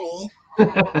the money.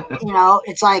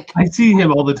 It's like I see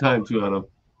him all the time too, Adam.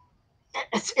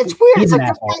 It's weird. It's like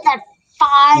they got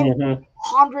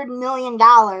 $500 million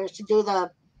to do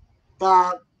the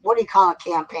what do you call it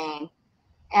campaign,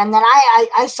 and then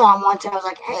I saw him once and I was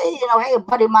like, hey,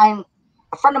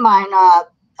 a friend of mine,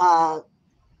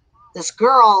 this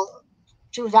girl,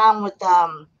 she was on with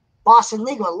Boston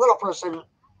Legal, a little person,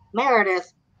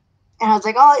 Meredith. And I was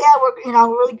like, oh yeah, we're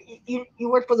really you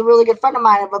worked with a really good friend of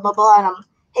mine, blah blah blah. And I'm,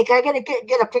 hey, can I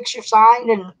get a picture signed?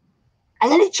 And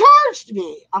then he charged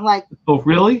me. I'm like, oh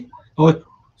really? Oh,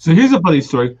 so here's a funny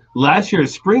story. Last year at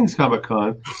Springs Comic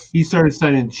Con, he started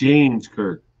signing James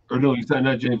Kirk, or no, he signed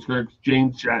not James Kirk,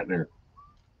 James Shatner.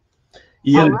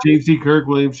 Yeah, James C. Kirk,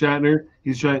 William Shatner.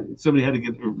 He's trying. Somebody had to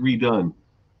get it redone.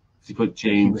 He put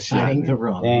James Shatner. Signing the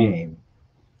wrong name.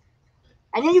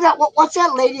 And then you got what's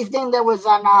that lady's name that was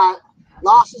on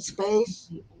Lost in Space?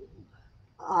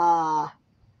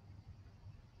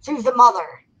 She was the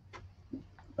mother.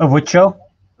 Of which show?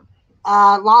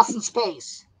 Lost in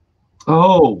Space.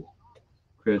 Oh,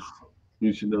 Chris,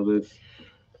 you should know this.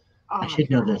 I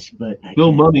should know this, but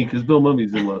Bill Mummy, because Bill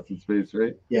Mummy's in Lost in Space,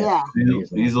 right? Yeah.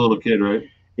 He's a little kid, right?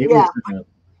 Yeah.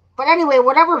 But anyway,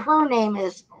 whatever her name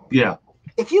is. Yeah.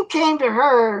 If you came to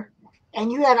her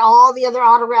and you had all the other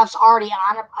autographs already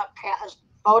on a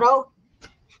photo,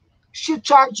 she'd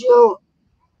charge you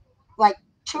like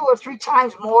 2 or 3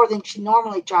 times more than she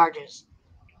normally charges.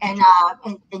 And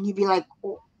you'd be like,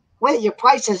 wait, your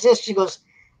price is this? She goes,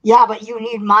 yeah, but you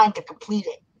need mine to complete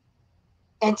it.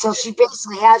 And so she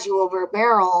basically has you over a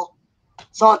barrel.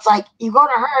 So it's like you go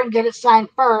to her and get it signed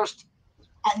first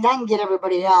and then get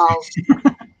everybody else.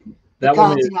 That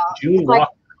one is June Lockhart.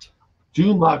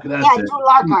 June Lockhart, that's it. June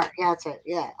Lockhart. Yeah, that's it.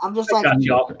 Yeah. I'm just like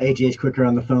AJ's quicker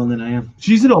on the phone than I am.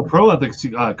 She's an old pro at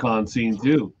the con scene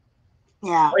too.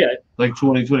 Yeah. Oh, yeah. Like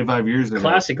 20, 25 years ago.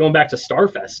 Classic, going back to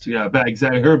Starfest. Yeah,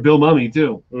 exactly. Her, Bill Mummy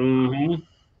too. Mm-hmm.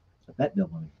 I bet Bill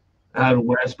Mummy. Adam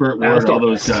Westburt, Ward, all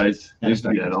those guys. Used to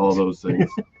be at all those things.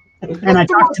 And I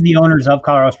talked to the owners of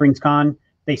Colorado Springs Con.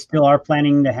 They still are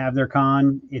planning to have their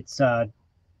con. It's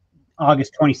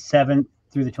August 27th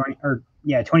through the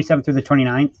 27th through the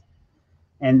 29th,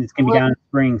 and it's gonna be down in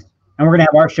Springs. And we're gonna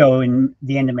have our show in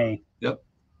the end of May. Yep.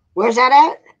 Where's that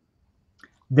at?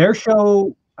 Their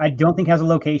show, I don't think has a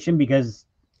location because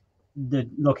the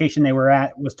location they were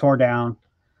at was torn down.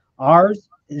 Ours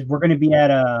is we're going to be at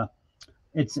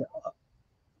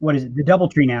what is it? The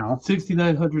DoubleTree now.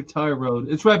 6900 Tire Road.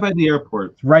 It's right by the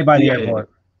airport. It's right by the airport.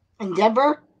 In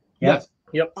Denver? Yes.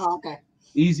 Yep. Oh, okay.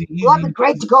 Easy. Well, it'd be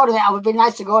great to go to that. It would be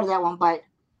nice to go to that one, but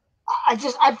I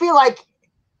feel like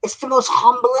it's the most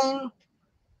humbling.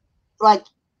 Like,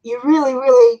 you really,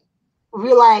 really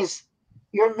realize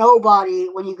you're nobody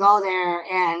when you go there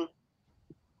and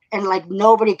like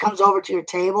nobody comes over to your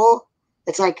table.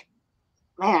 It's like,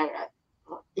 man,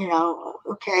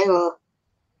 okay, well.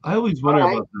 I always wonder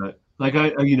about that. Like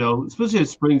especially at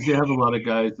Springs, they have a lot of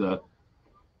guys.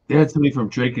 They had somebody from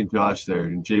Drake and Josh there,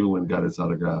 and Jamie went and got his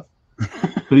autograph.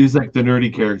 But he's like the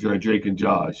nerdy character on Drake and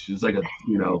Josh. He's like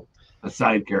a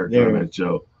side character on that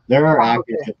show. There are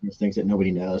actors at these things that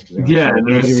nobody knows. And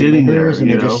they're sitting there. And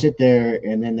they just sit there,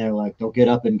 and then they're like, they'll get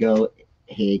up and go,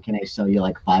 hey, can I sell you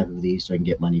like 5 of these so I can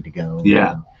get money to go?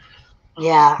 Yeah.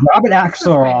 Yeah. Robert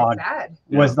Axelrod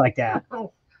was like that.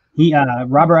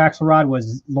 Robert Axelrod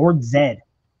was Lord Zed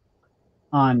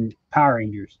on Power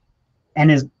Rangers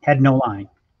and had no line.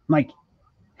 I'm like,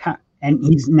 and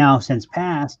he's now since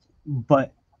passed,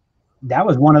 but that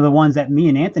was one of the ones that me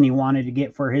and Anthony wanted to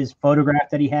get for his photograph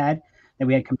that he had, that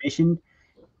we had commissioned,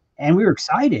 and we were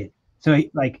excited. So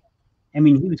he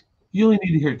was. You only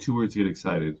need to hear 2 words to get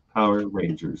excited. Power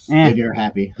Rangers. And you're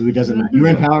happy. Who doesn't? You're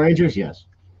in Power Rangers, yes.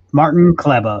 Martin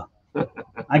Klebba.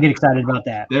 I get excited about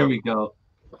that. There we go.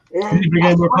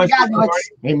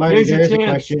 Hey Marty, there's a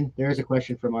question. There's a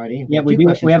question for Marty. Yeah, we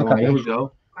have a couple. There we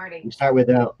go. Marty. We start with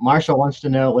Marshall wants to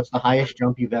know what's the highest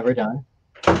jump you've ever done.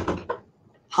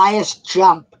 Highest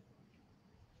jump.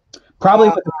 Probably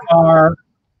with a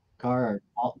car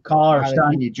or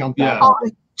stunt. Can you jump Yeah. out? Oh,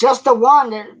 just the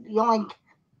one.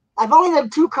 I've only done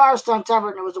 2 car stunts ever,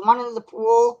 and it was one in the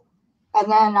pool,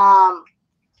 and then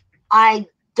I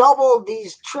doubled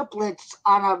these triplets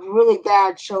on a really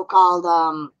bad show called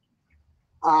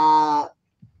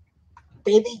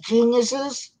Baby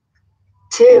Geniuses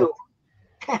 2.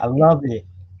 I loved it.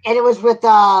 And it was with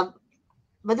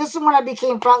but this is when I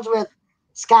became friends with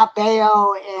Scott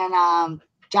Baio and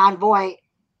John Voight.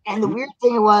 And the weird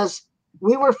thing was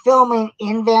we were filming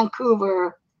in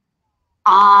Vancouver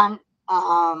on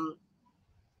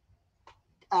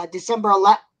December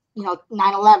 11,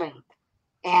 9/11.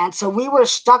 And so we were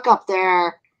stuck up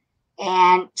there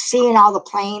and seeing all the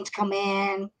planes come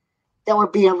in that were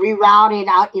being rerouted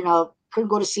out, couldn't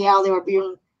go to Seattle. They were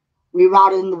being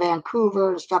rerouted into Vancouver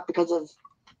and stuff because of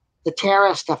the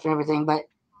terrorist stuff and everything. But,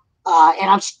 and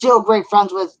I'm still great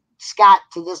friends with Scott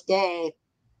to this day,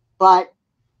 but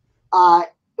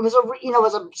it was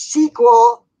a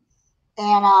sequel,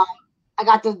 and I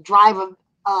got to drive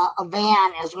a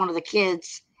van as one of the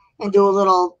kids and do a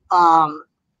little,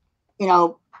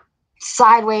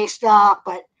 sideways stuff,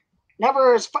 but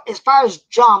never as far as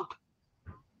jump.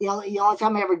 The only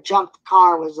time I ever jumped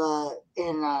car was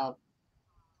in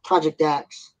Project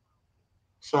X.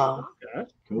 So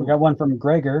we got one from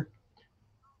Gregor.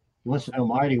 He wants to know,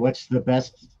 Marty, what's the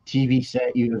best TV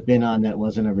set you have been on that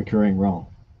wasn't a recurring role?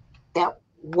 That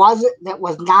was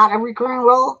not a recurring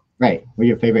role. Right. Or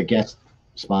your favorite guest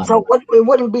spot? So it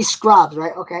wouldn't be Scrubs,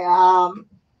 right? Okay.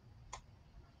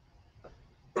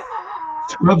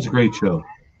 Scrubs, a great show.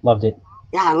 Loved it.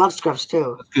 Yeah, I love Scrubs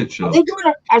too. That's a good show.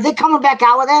 Are they coming back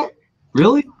out with it?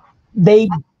 Really? They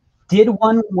did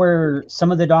one where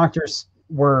some of the doctors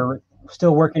were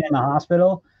still working in the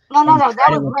hospital. No. That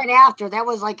was right after. That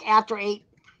was like after 8.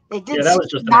 They did that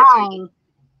was just 9.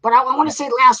 But I want to say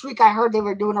last week I heard they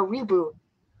were doing a reboot.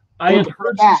 I have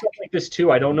heard some stuff like this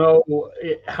too. I don't know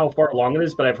how far along it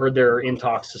is, but I've heard they're in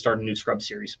talks to start a new Scrubs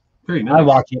series. Very nice. I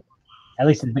watch it, at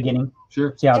least at the beginning.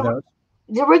 Sure. See how it goes.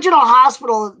 The original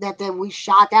hospital that we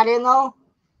shot that in, though,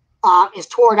 is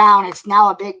tore down. It's now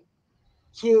a big,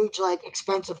 huge,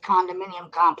 expensive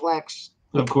condominium complex.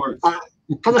 Of course.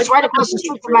 Because it's right across the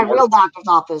street from my real doctor's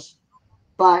office.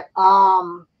 But,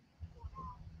 wow,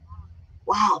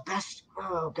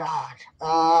 oh, God.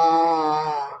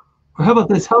 How about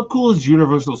this? How cool is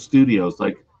Universal Studios,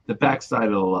 like the backside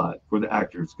of the lot where the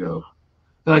actors go?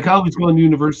 Like I always go on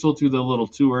Universal to the little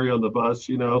tour on the bus,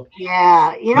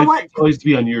 Yeah, you know what? Always to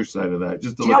be on your side of that.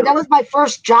 Just to that was my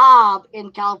first job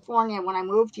in California when I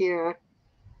moved here.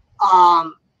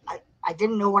 I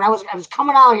didn't know what I was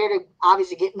coming out here to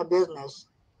obviously get in the business,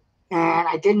 and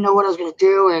I didn't know what I was going to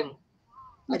do. And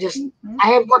I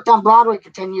had worked on Broadway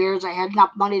for 10 years. I had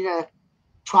enough money to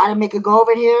try to make a go of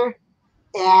it here.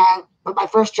 But my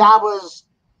first job was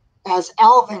as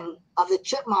Alvin of the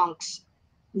Chipmunks,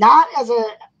 not as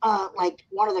like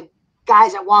one of the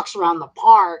guys that walks around the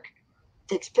park,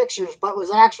 takes pictures, but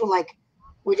was actual, like,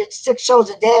 we did 6 shows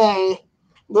a day,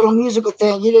 little musical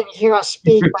thing. You didn't hear us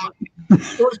speak, but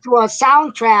it was to a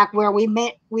soundtrack where we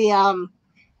did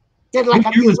like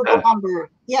a musical number.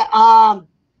 Yeah.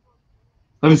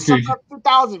 Let me see.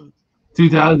 2000.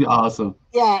 2000, awesome.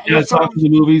 Yeah. Yeah, talk to the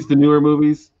movies, the newer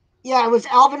movies. Yeah, it was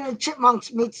Alvin and the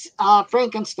Chipmunks meets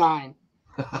Frankenstein.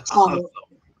 So,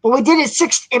 but we did it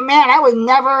 6, and man, I was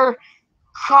never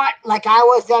caught like I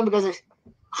was then, because it's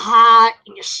hot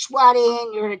and you're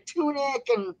sweating, you're in a tunic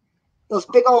and those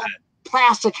big old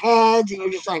plastic heads, and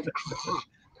you're just like,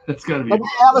 that's gotta be. But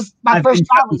that was my first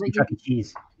job. Was like,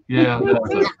 yeah,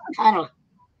 kind of.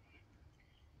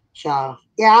 So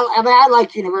yeah, I mean, I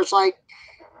like Universal. Like,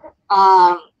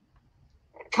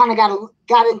 kind of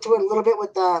got into it a little bit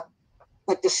with the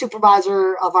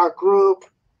supervisor of our group,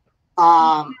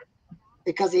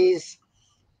 because he's,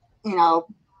 he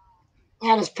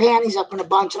had his panties up in a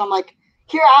bunch, and I'm like,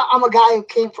 here, I'm a guy who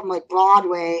came from like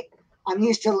Broadway. I'm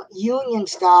used to union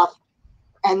stuff,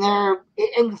 and the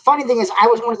funny thing is, I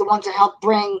was one of the ones that helped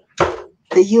bring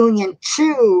the union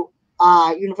to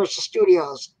Universal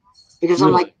Studios, because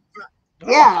I'm like,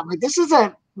 yeah, I'm like, this is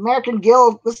a American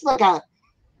Guild. This is like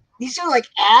these are like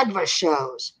AGVA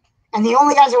shows, and the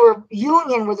only guys that were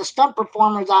union were the stunt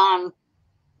performers on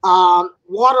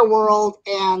Waterworld,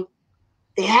 and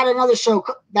they had another show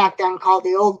back then called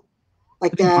the old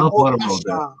Waterworld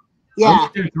show. Yeah, I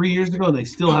was there 3 years ago, and they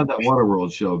still have that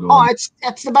Waterworld show going. Oh,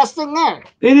 that's the best thing there.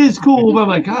 It is cool, but I'm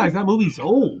like, guys, that movie's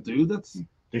old, dude.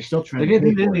 They're still trying to pay for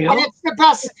it. And it's the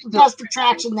best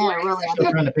attraction there, really. They're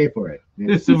still trying to pay for it.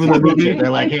 They're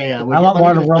like, hey, I love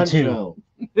Waterworld too.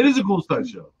 It is a cool stunt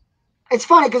show. It's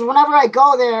funny because whenever I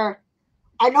go there,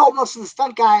 I know most of the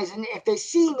stunt guys, and if they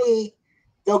see me,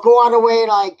 they'll go out of their way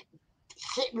to like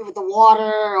hit me with the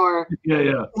water, or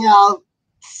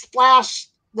splash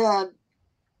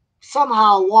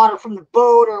somehow water from the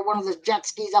boat or one of the jet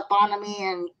skis up onto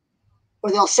me,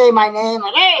 or they'll say my name,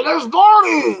 like, hey, there's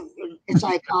Gordy. And it's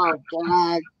like, oh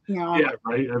God, Yeah,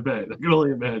 right. I bet. I can only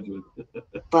imagine.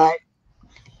 But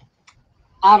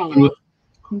I don't know.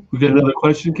 We got another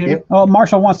question, Kim? Yep. Oh,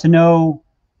 Marshall wants to know,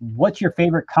 what's your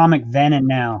favorite comic then and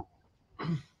now?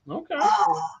 Okay.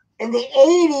 In the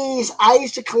 80s, I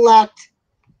used to collect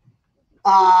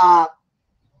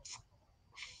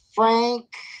Frank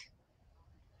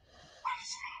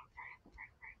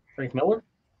Miller?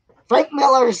 Frank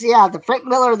Miller's, the Frank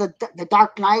Miller, the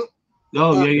Dark Knight.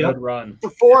 Oh, Good run. The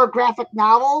 4 graphic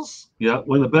novels. Yeah,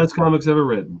 one of the best comics ever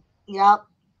written. Yep,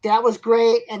 that was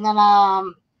great. And then,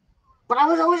 but I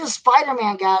was always a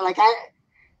Spider-Man guy. Like,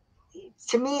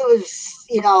 to me, it was,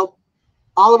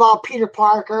 all about Peter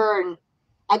Parker. And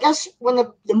I guess when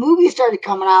the movie started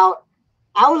coming out,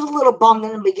 I was a little bummed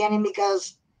in the beginning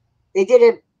because they did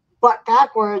it butt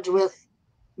backwards with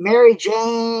Mary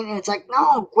Jane, and it's like,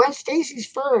 no, Gwen Stacy's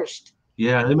first.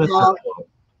 Yeah, they messed up.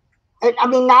 And I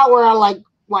mean, now we're on like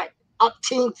what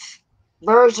 18th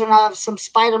version of some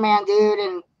Spider-Man dude,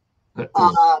 and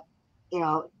now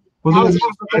it's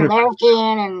African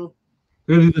American, and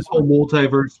they're gonna do this whole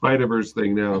multiverse Spider-Verse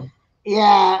thing now.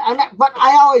 Yeah, but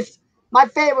my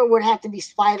favorite would have to be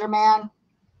Spider-Man.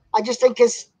 I just think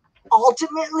his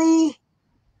ultimately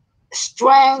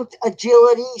strength,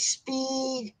 agility,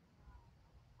 speed,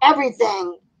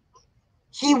 everything,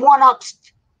 he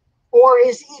one-ups or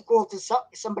is equal to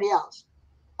somebody else.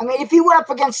 I mean, if he went up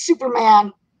against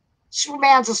Superman,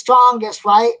 Superman's the strongest,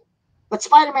 right? But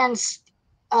Spider-Man's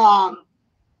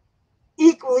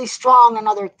equally strong in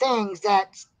other things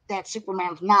that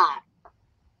Superman's not.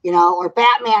 Or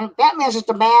Batman. Batman's just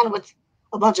a man with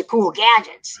a bunch of cool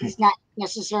gadgets. He's not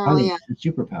necessarily a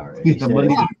superpower. As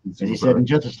he said in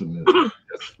Justice League movie.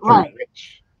 Right.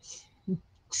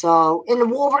 So in the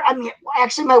Wolverine, I mean,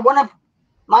 actually, one of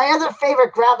my other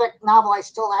favorite graphic novel I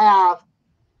still have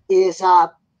is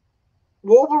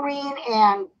Wolverine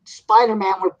and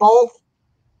Spider-Man were both,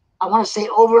 I want to say,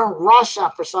 over in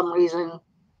Russia for some reason,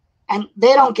 and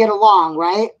they don't get along,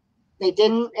 right? They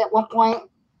didn't at one point,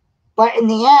 but in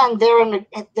the end, they're in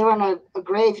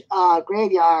a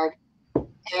graveyard,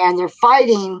 and they're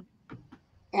fighting,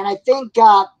 and I think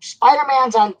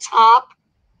Spider-Man's on top,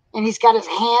 and he's got his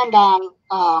hand on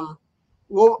around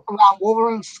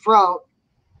Wolverine's throat,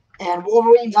 and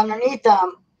Wolverine's underneath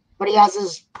him, but he has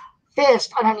his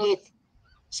fist underneath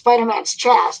Spider-Man's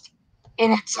chest,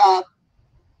 and it's a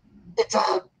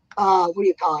what do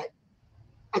you call it?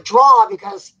 a draw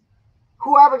because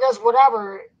whoever does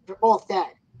whatever, they're both dead.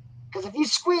 Because if you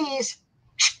squeeze,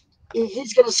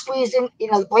 he's going to squeeze in.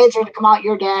 The blades are going to come out.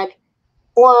 You're dead.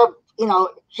 Or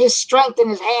his strength in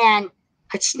his hand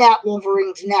could snap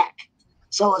Wolverine's neck.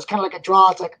 So it's kind of like a draw.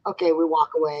 It's like, okay, we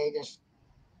walk away, just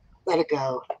let it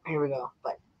go. Here we go.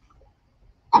 But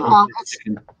I don't know.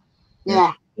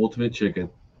 Yeah. Ultimate Chicken.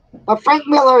 But Frank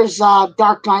Miller's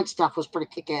Dark Knight stuff was pretty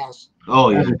kick-ass. Oh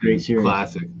yeah, That's a great series.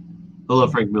 Classic. I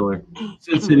love Frank Miller.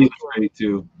 Sin City was great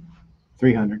too.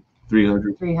 300.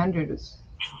 300 is.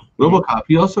 RoboCop.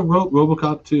 He also wrote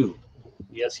RoboCop 2.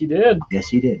 Yes, he did. Yes,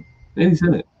 he did. And he's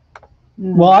in it.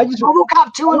 Well, I just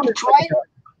RoboCop 2 in Detroit?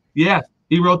 Yeah,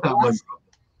 he wrote that one.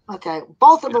 Okay.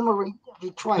 Both of them are in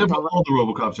Detroit. Though, All the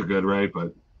RoboCops are good, right?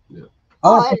 But I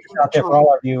want to put this out there for all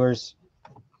our viewers.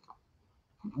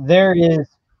 There is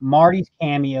Marty's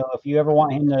cameo. If you ever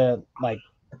want him to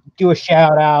do a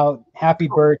shout out, happy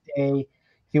birthday, if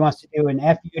he wants to do an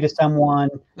FU to someone,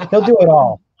 he'll do it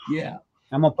all. yeah.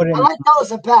 I'm gonna put it I in. like those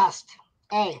the best.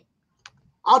 Hey,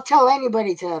 I'll tell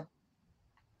anybody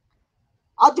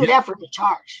I'll do that for the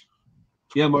charge.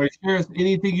 Yeah, Marty, share us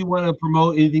anything you want to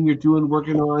promote, anything you're doing,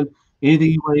 working on,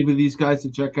 anything you want any of these guys to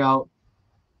check out.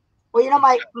 Well,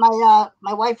 my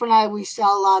wife and I, we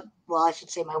sell. Well, I should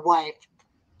say my wife.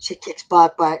 She kicks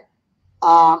butt, but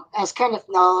as Kenneth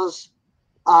knows,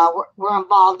 we're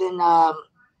involved in the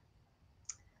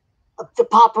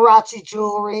paparazzi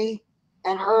jewelry,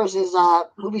 and hers is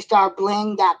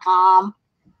moviestarbling.com.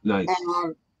 Nice.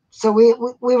 And so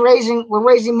we're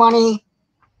raising money,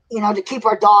 to keep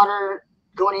our daughter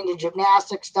going into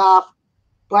gymnastic stuff,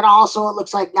 but also it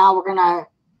looks like now we're gonna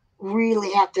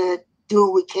really have to do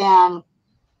what we can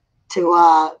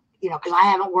to because I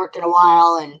haven't worked in a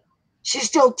while, and she's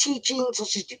still teaching, so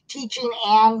she's teaching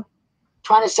and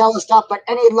trying to sell the stuff. But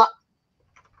anything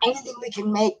we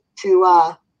can make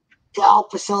to help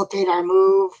facilitate our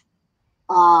move,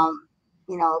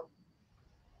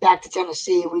 back to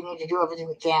Tennessee, we need to do everything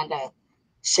we can to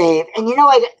save. And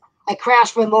I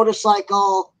crashed my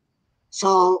motorcycle,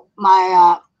 so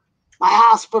my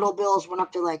hospital bills went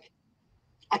up to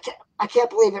I can't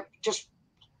believe it. Just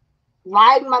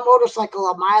riding my motorcycle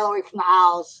a mile away from the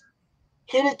house,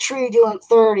 hit a tree doing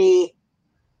 30,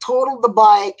 totaled the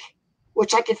bike,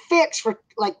 which I could fix for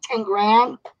like 10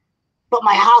 grand. But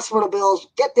my hospital bills,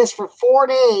 get this, for 4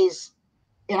 days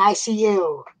in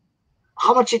ICU.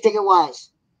 How much do you think it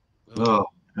was? Oh,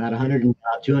 About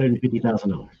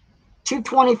 $250,000.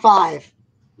 $225.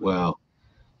 wow.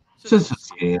 It's just a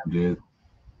scam, dude.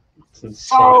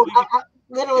 So I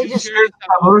literally just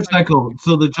Motorcycle.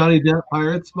 So the Johnny Depp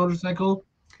Pirates motorcycle,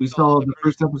 we saw the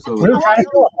first episode. We were trying to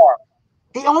do it for him.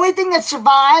 the only thing that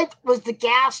survived was the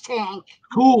gas tank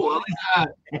Cool. I like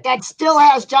that. that still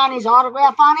has Johnny's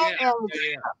autograph on it, and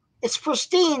it's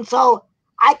pristine. So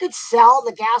I could sell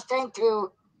the gas tank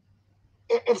to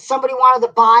if somebody wanted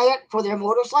to buy it for their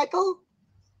motorcycle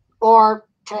or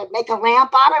to make a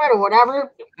lamp out of it or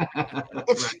whatever.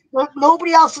 It's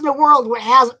nobody else in the world would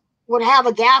have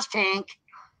a gas tank.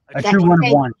 A true one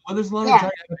of one. Well, there's a lot of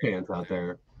giant fans out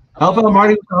there. How about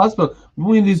Marty with the hospital?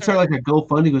 We need to start like a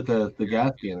GoFundMe with the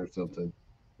gas can or something.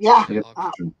 Yeah. Like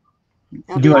You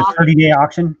do a 30-day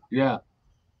auction? yeah.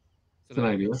 It's an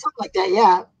idea. Something like that,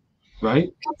 yeah. Right?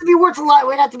 It'd have to be worth a lot.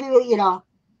 We'd have to be,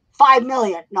 $5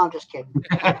 million. No, I'm just kidding.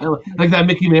 Like that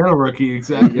Mickey Mantle rookie,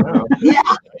 exactly. Yeah.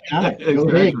 Exactly.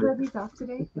 Where are these off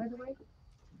today, by the way?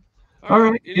 All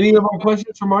right. Any of our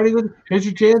questions for Marty? Here's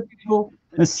your chance, people.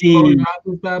 Let's Before we see. wrap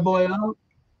this bad boy up.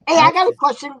 Hey, I got a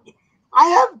question.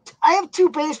 I have two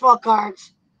baseball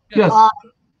cards Yes.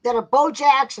 that are Bo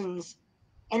Jackson's,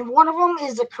 and one of them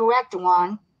is the correct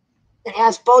one. It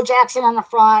has Bo Jackson on the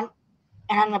front,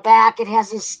 and on the back it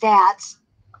has his stats.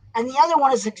 And the other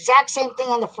one is the exact same thing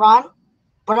on the front,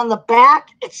 but on the back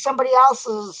it's somebody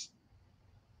else's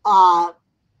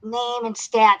name and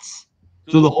stats.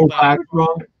 So the whole back's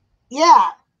wrong. Yeah.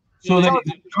 So the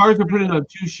cards are printed on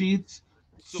two sheets.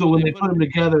 So when they put them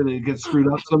together, they get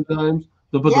screwed up sometimes.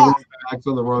 They'll put the wrong backs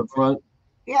on the wrong front.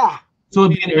 Yeah. So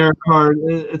it'd be an error card.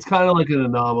 It's kind of like an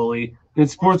anomaly. In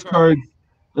sports cards,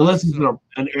 unless it's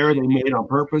an error they made on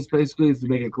purpose, basically, is to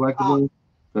make it collectible,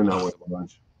 they're not worth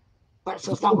much. But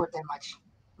so it's not worth that much.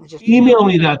 It's just, Email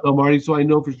me that, though, Marty, so I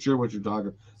know for sure what you're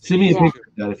talking. Send me a picture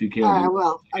of that if you can. all right, I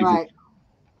will. All right.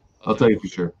 I'll tell you for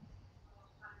sure.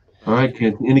 All right,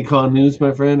 Ken. Any con news,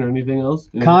 my friend, or anything else?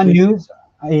 Con news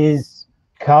is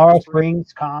Colorado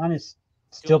Springs Con is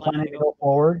still planning to go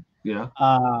forward. Yeah.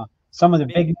 Some of the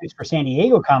big news for San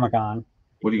Diego Comic Con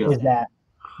What do you is got? that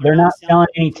they're not selling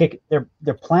any tickets.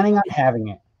 They're planning on having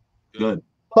it, Good.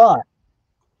 but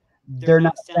they're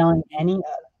not selling any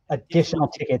additional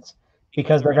tickets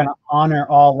because they're going to honor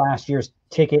all last year's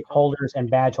ticket holders and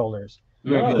badge holders.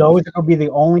 Very good. Those will be the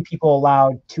only people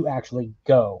allowed to actually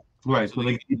go. Right, so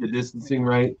they keep the distancing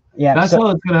right. Yeah, That's how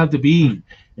it's going to have to be.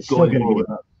 It's still going to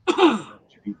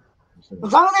be.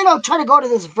 As long as they don't try to go to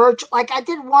this virtual, like I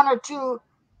did 1 or 2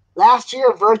 last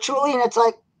year virtually, and it's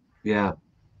like, yeah,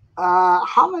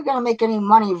 how am I going to make any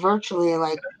money virtually?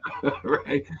 Like,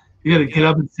 right. You got to get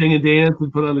up and sing and dance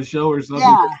and put on a show or something.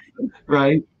 yeah,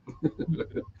 Right.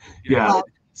 Yeah.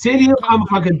 San Diego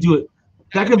Comic-Con can do it.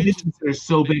 That convention center is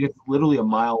so big; it's literally a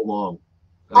mile long.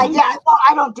 I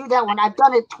don't do that one. I've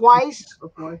done it twice,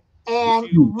 and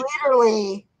huge.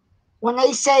 literally, when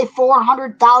they say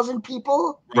 400,000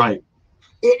 people, Right.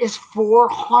 it is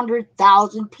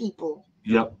 400,000 people.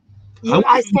 Yep.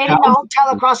 I stayed in a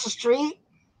hotel across the street,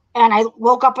 and I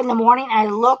woke up in the morning and I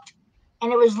looked,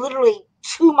 and it was literally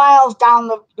 2 miles down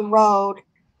the road,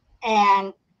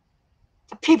 and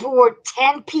the people were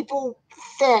 10 people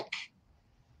thick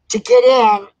to get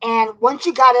in. And once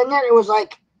you got in there, it was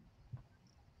like,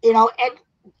 and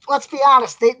let's be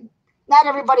honest, not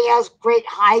everybody has great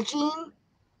hygiene.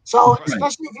 So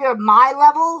especially if you're at my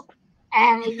level,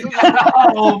 and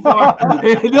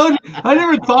I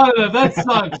never thought of that. That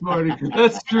sucks, Marty.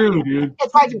 That's true, dude.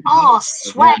 It's like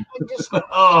sweat and just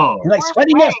like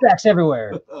sweaty mustaches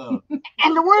everywhere.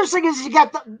 And the worst thing is, you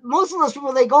got most of those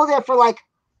people. They go there for like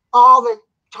all the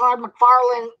Todd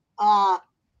McFarlane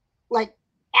like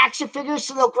action figures,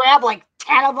 so they'll grab like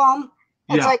 10 of them.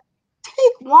 It's like,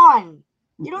 take one.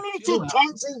 You don't need to take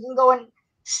 10 so you can go and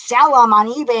sell them on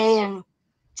eBay. And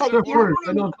it's like,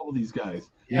 I know a couple of these guys.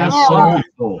 Yeah,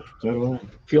 so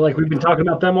feel like we've been talking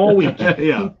about them all week.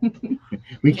 Yeah.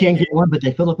 We can't get one, but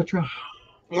they fill up a truck.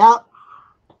 Yeah.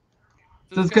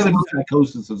 There's got to be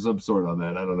psychosis of some sort on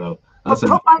that. I don't know.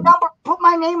 Put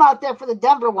my name out there for the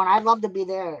Denver one. I'd love to be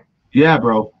there. Yeah,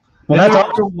 bro. Well,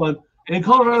 that's one. In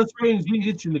Colorado Springs, we can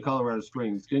get you into Colorado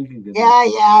Springs.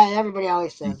 Yeah. Everybody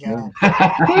always says that.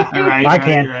 Right. I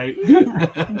can. Right.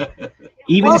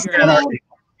 Even if you're not.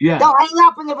 Yeah. They'll hang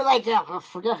up and they'll be like, yeah,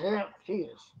 forget it. Jeez.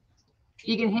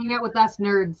 You can hang out with us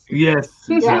nerds. Yes.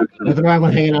 Exactly. Nothing wrong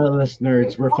with hanging out with us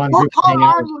nerds. We're fun We'll groups to hang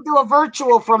out with. do a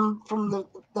virtual from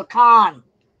the con.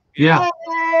 Yeah.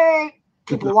 Hey,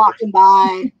 people walking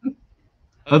by.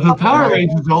 The Power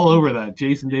Rangers all over that.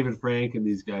 Jason David Frank and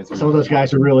these guys. Some of those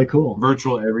guys are really cool.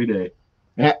 Virtual every day.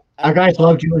 Yeah, our guys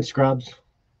love doing Scrubs.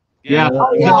 Yeah.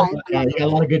 You got a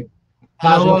lot of good.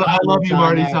 I love you,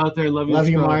 Marty's out there. Love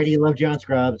you, Marty. Love John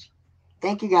Scrubs.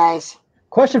 Thank you, guys.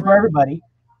 Question for everybody.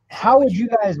 How would you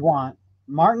guys want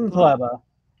Martin Klebba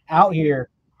out here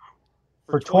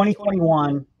for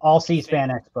 2021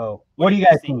 AllCsCon Expo? What do you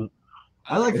guys think?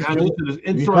 I like to have you to this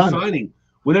in-store signing.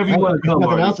 Whenever you want to come,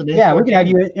 Marty. Yeah, we could have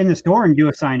you in the store and do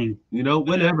a signing.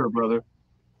 Whenever, brother.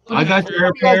 I got your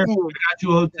airfare. I got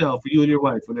you a hotel for you and your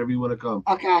wife whenever you want to come.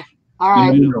 Okay. All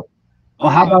right. Well,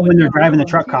 how about when they're driving the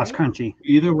truck cross country?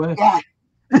 Either way. Yeah.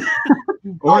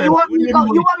 Or you want me to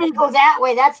go that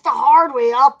way? That's the hard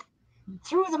way up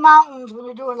through the mountains when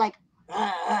you're doing like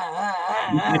up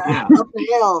the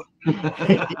hill.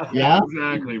 Yeah.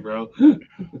 Exactly, bro.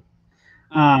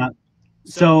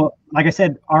 So, like I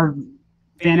said, our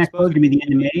Fan Expo is going to be the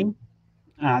end of May.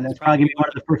 That's probably going to be one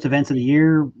of the first events of the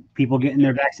year. People getting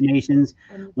their vaccinations.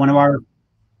 One of our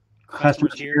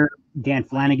customers here, Dan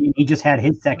Flanagan, he just had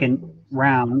his second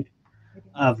round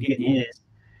of getting his,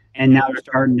 and now they're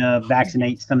starting to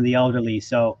vaccinate some of the elderly.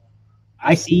 So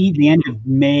I see the end of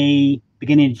May,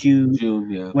 beginning of June,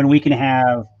 when we can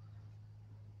have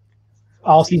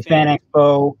AllCsCon Fan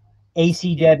Expo,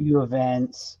 ACW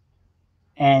events,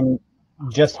 and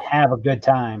just have a good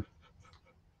time.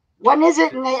 When is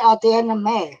it at the end of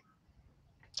May?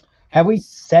 Have we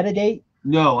set a date?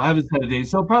 No, I haven't set a date.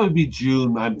 So it'll probably be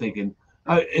June, I'm thinking.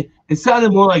 It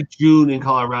sounded more like June in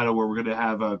Colorado, where we're going to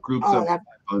have groups of.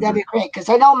 That'd be great, because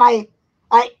I know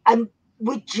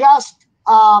we just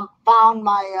found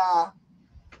my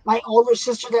my older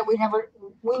sister that we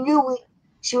knew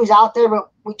she was out there,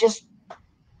 but we just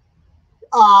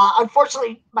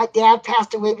unfortunately my dad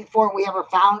passed away before we ever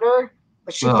found her,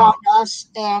 but she found us,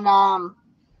 and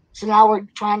so now we're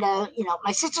trying to,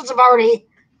 my sisters have already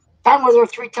been with her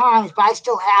 3 times, but I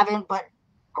still haven't. But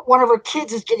one of her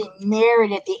kids is getting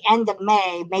married at the end of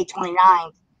May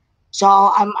 29th. So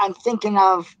I'm thinking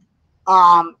of,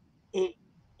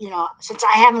 since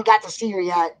I haven't got to see her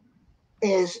yet,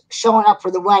 is showing up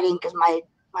for the wedding, because my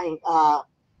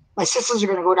sisters are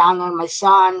going to go down there and my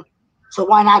son. So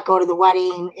why not go to the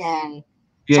wedding? And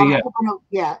it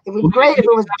would be great if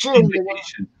it was June.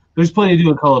 There's plenty to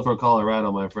do in color for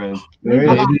Colorado, my friend.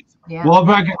 Yeah. We'll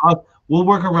we'll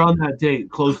work around that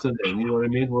date, close to then. You know what I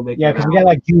mean? We'll make Yeah, it because happen. we got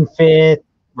like June 5th,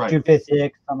 Right. June 5th,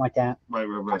 6th, something like that. Right.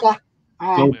 Okay.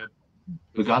 All So, right.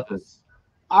 we got this.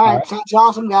 All right. All right. Sounds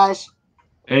awesome, guys.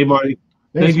 Hey, Marty.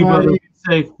 Thanks, Thank you, brother. Marty. Be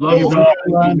safe. Love you, Thanks, brother.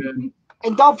 everyone. Thank you, man.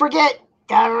 And don't forget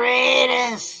the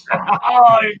Raiders.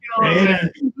 Oh, you're killing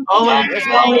it. Oh, my Let's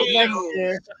God.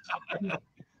 go.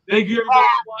 Thank you, everybody,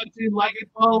 for watching, liking,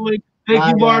 following. Thank Bye,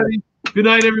 you, guys. Marty. Good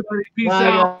night, everybody. Peace Bye,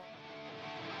 out. guys.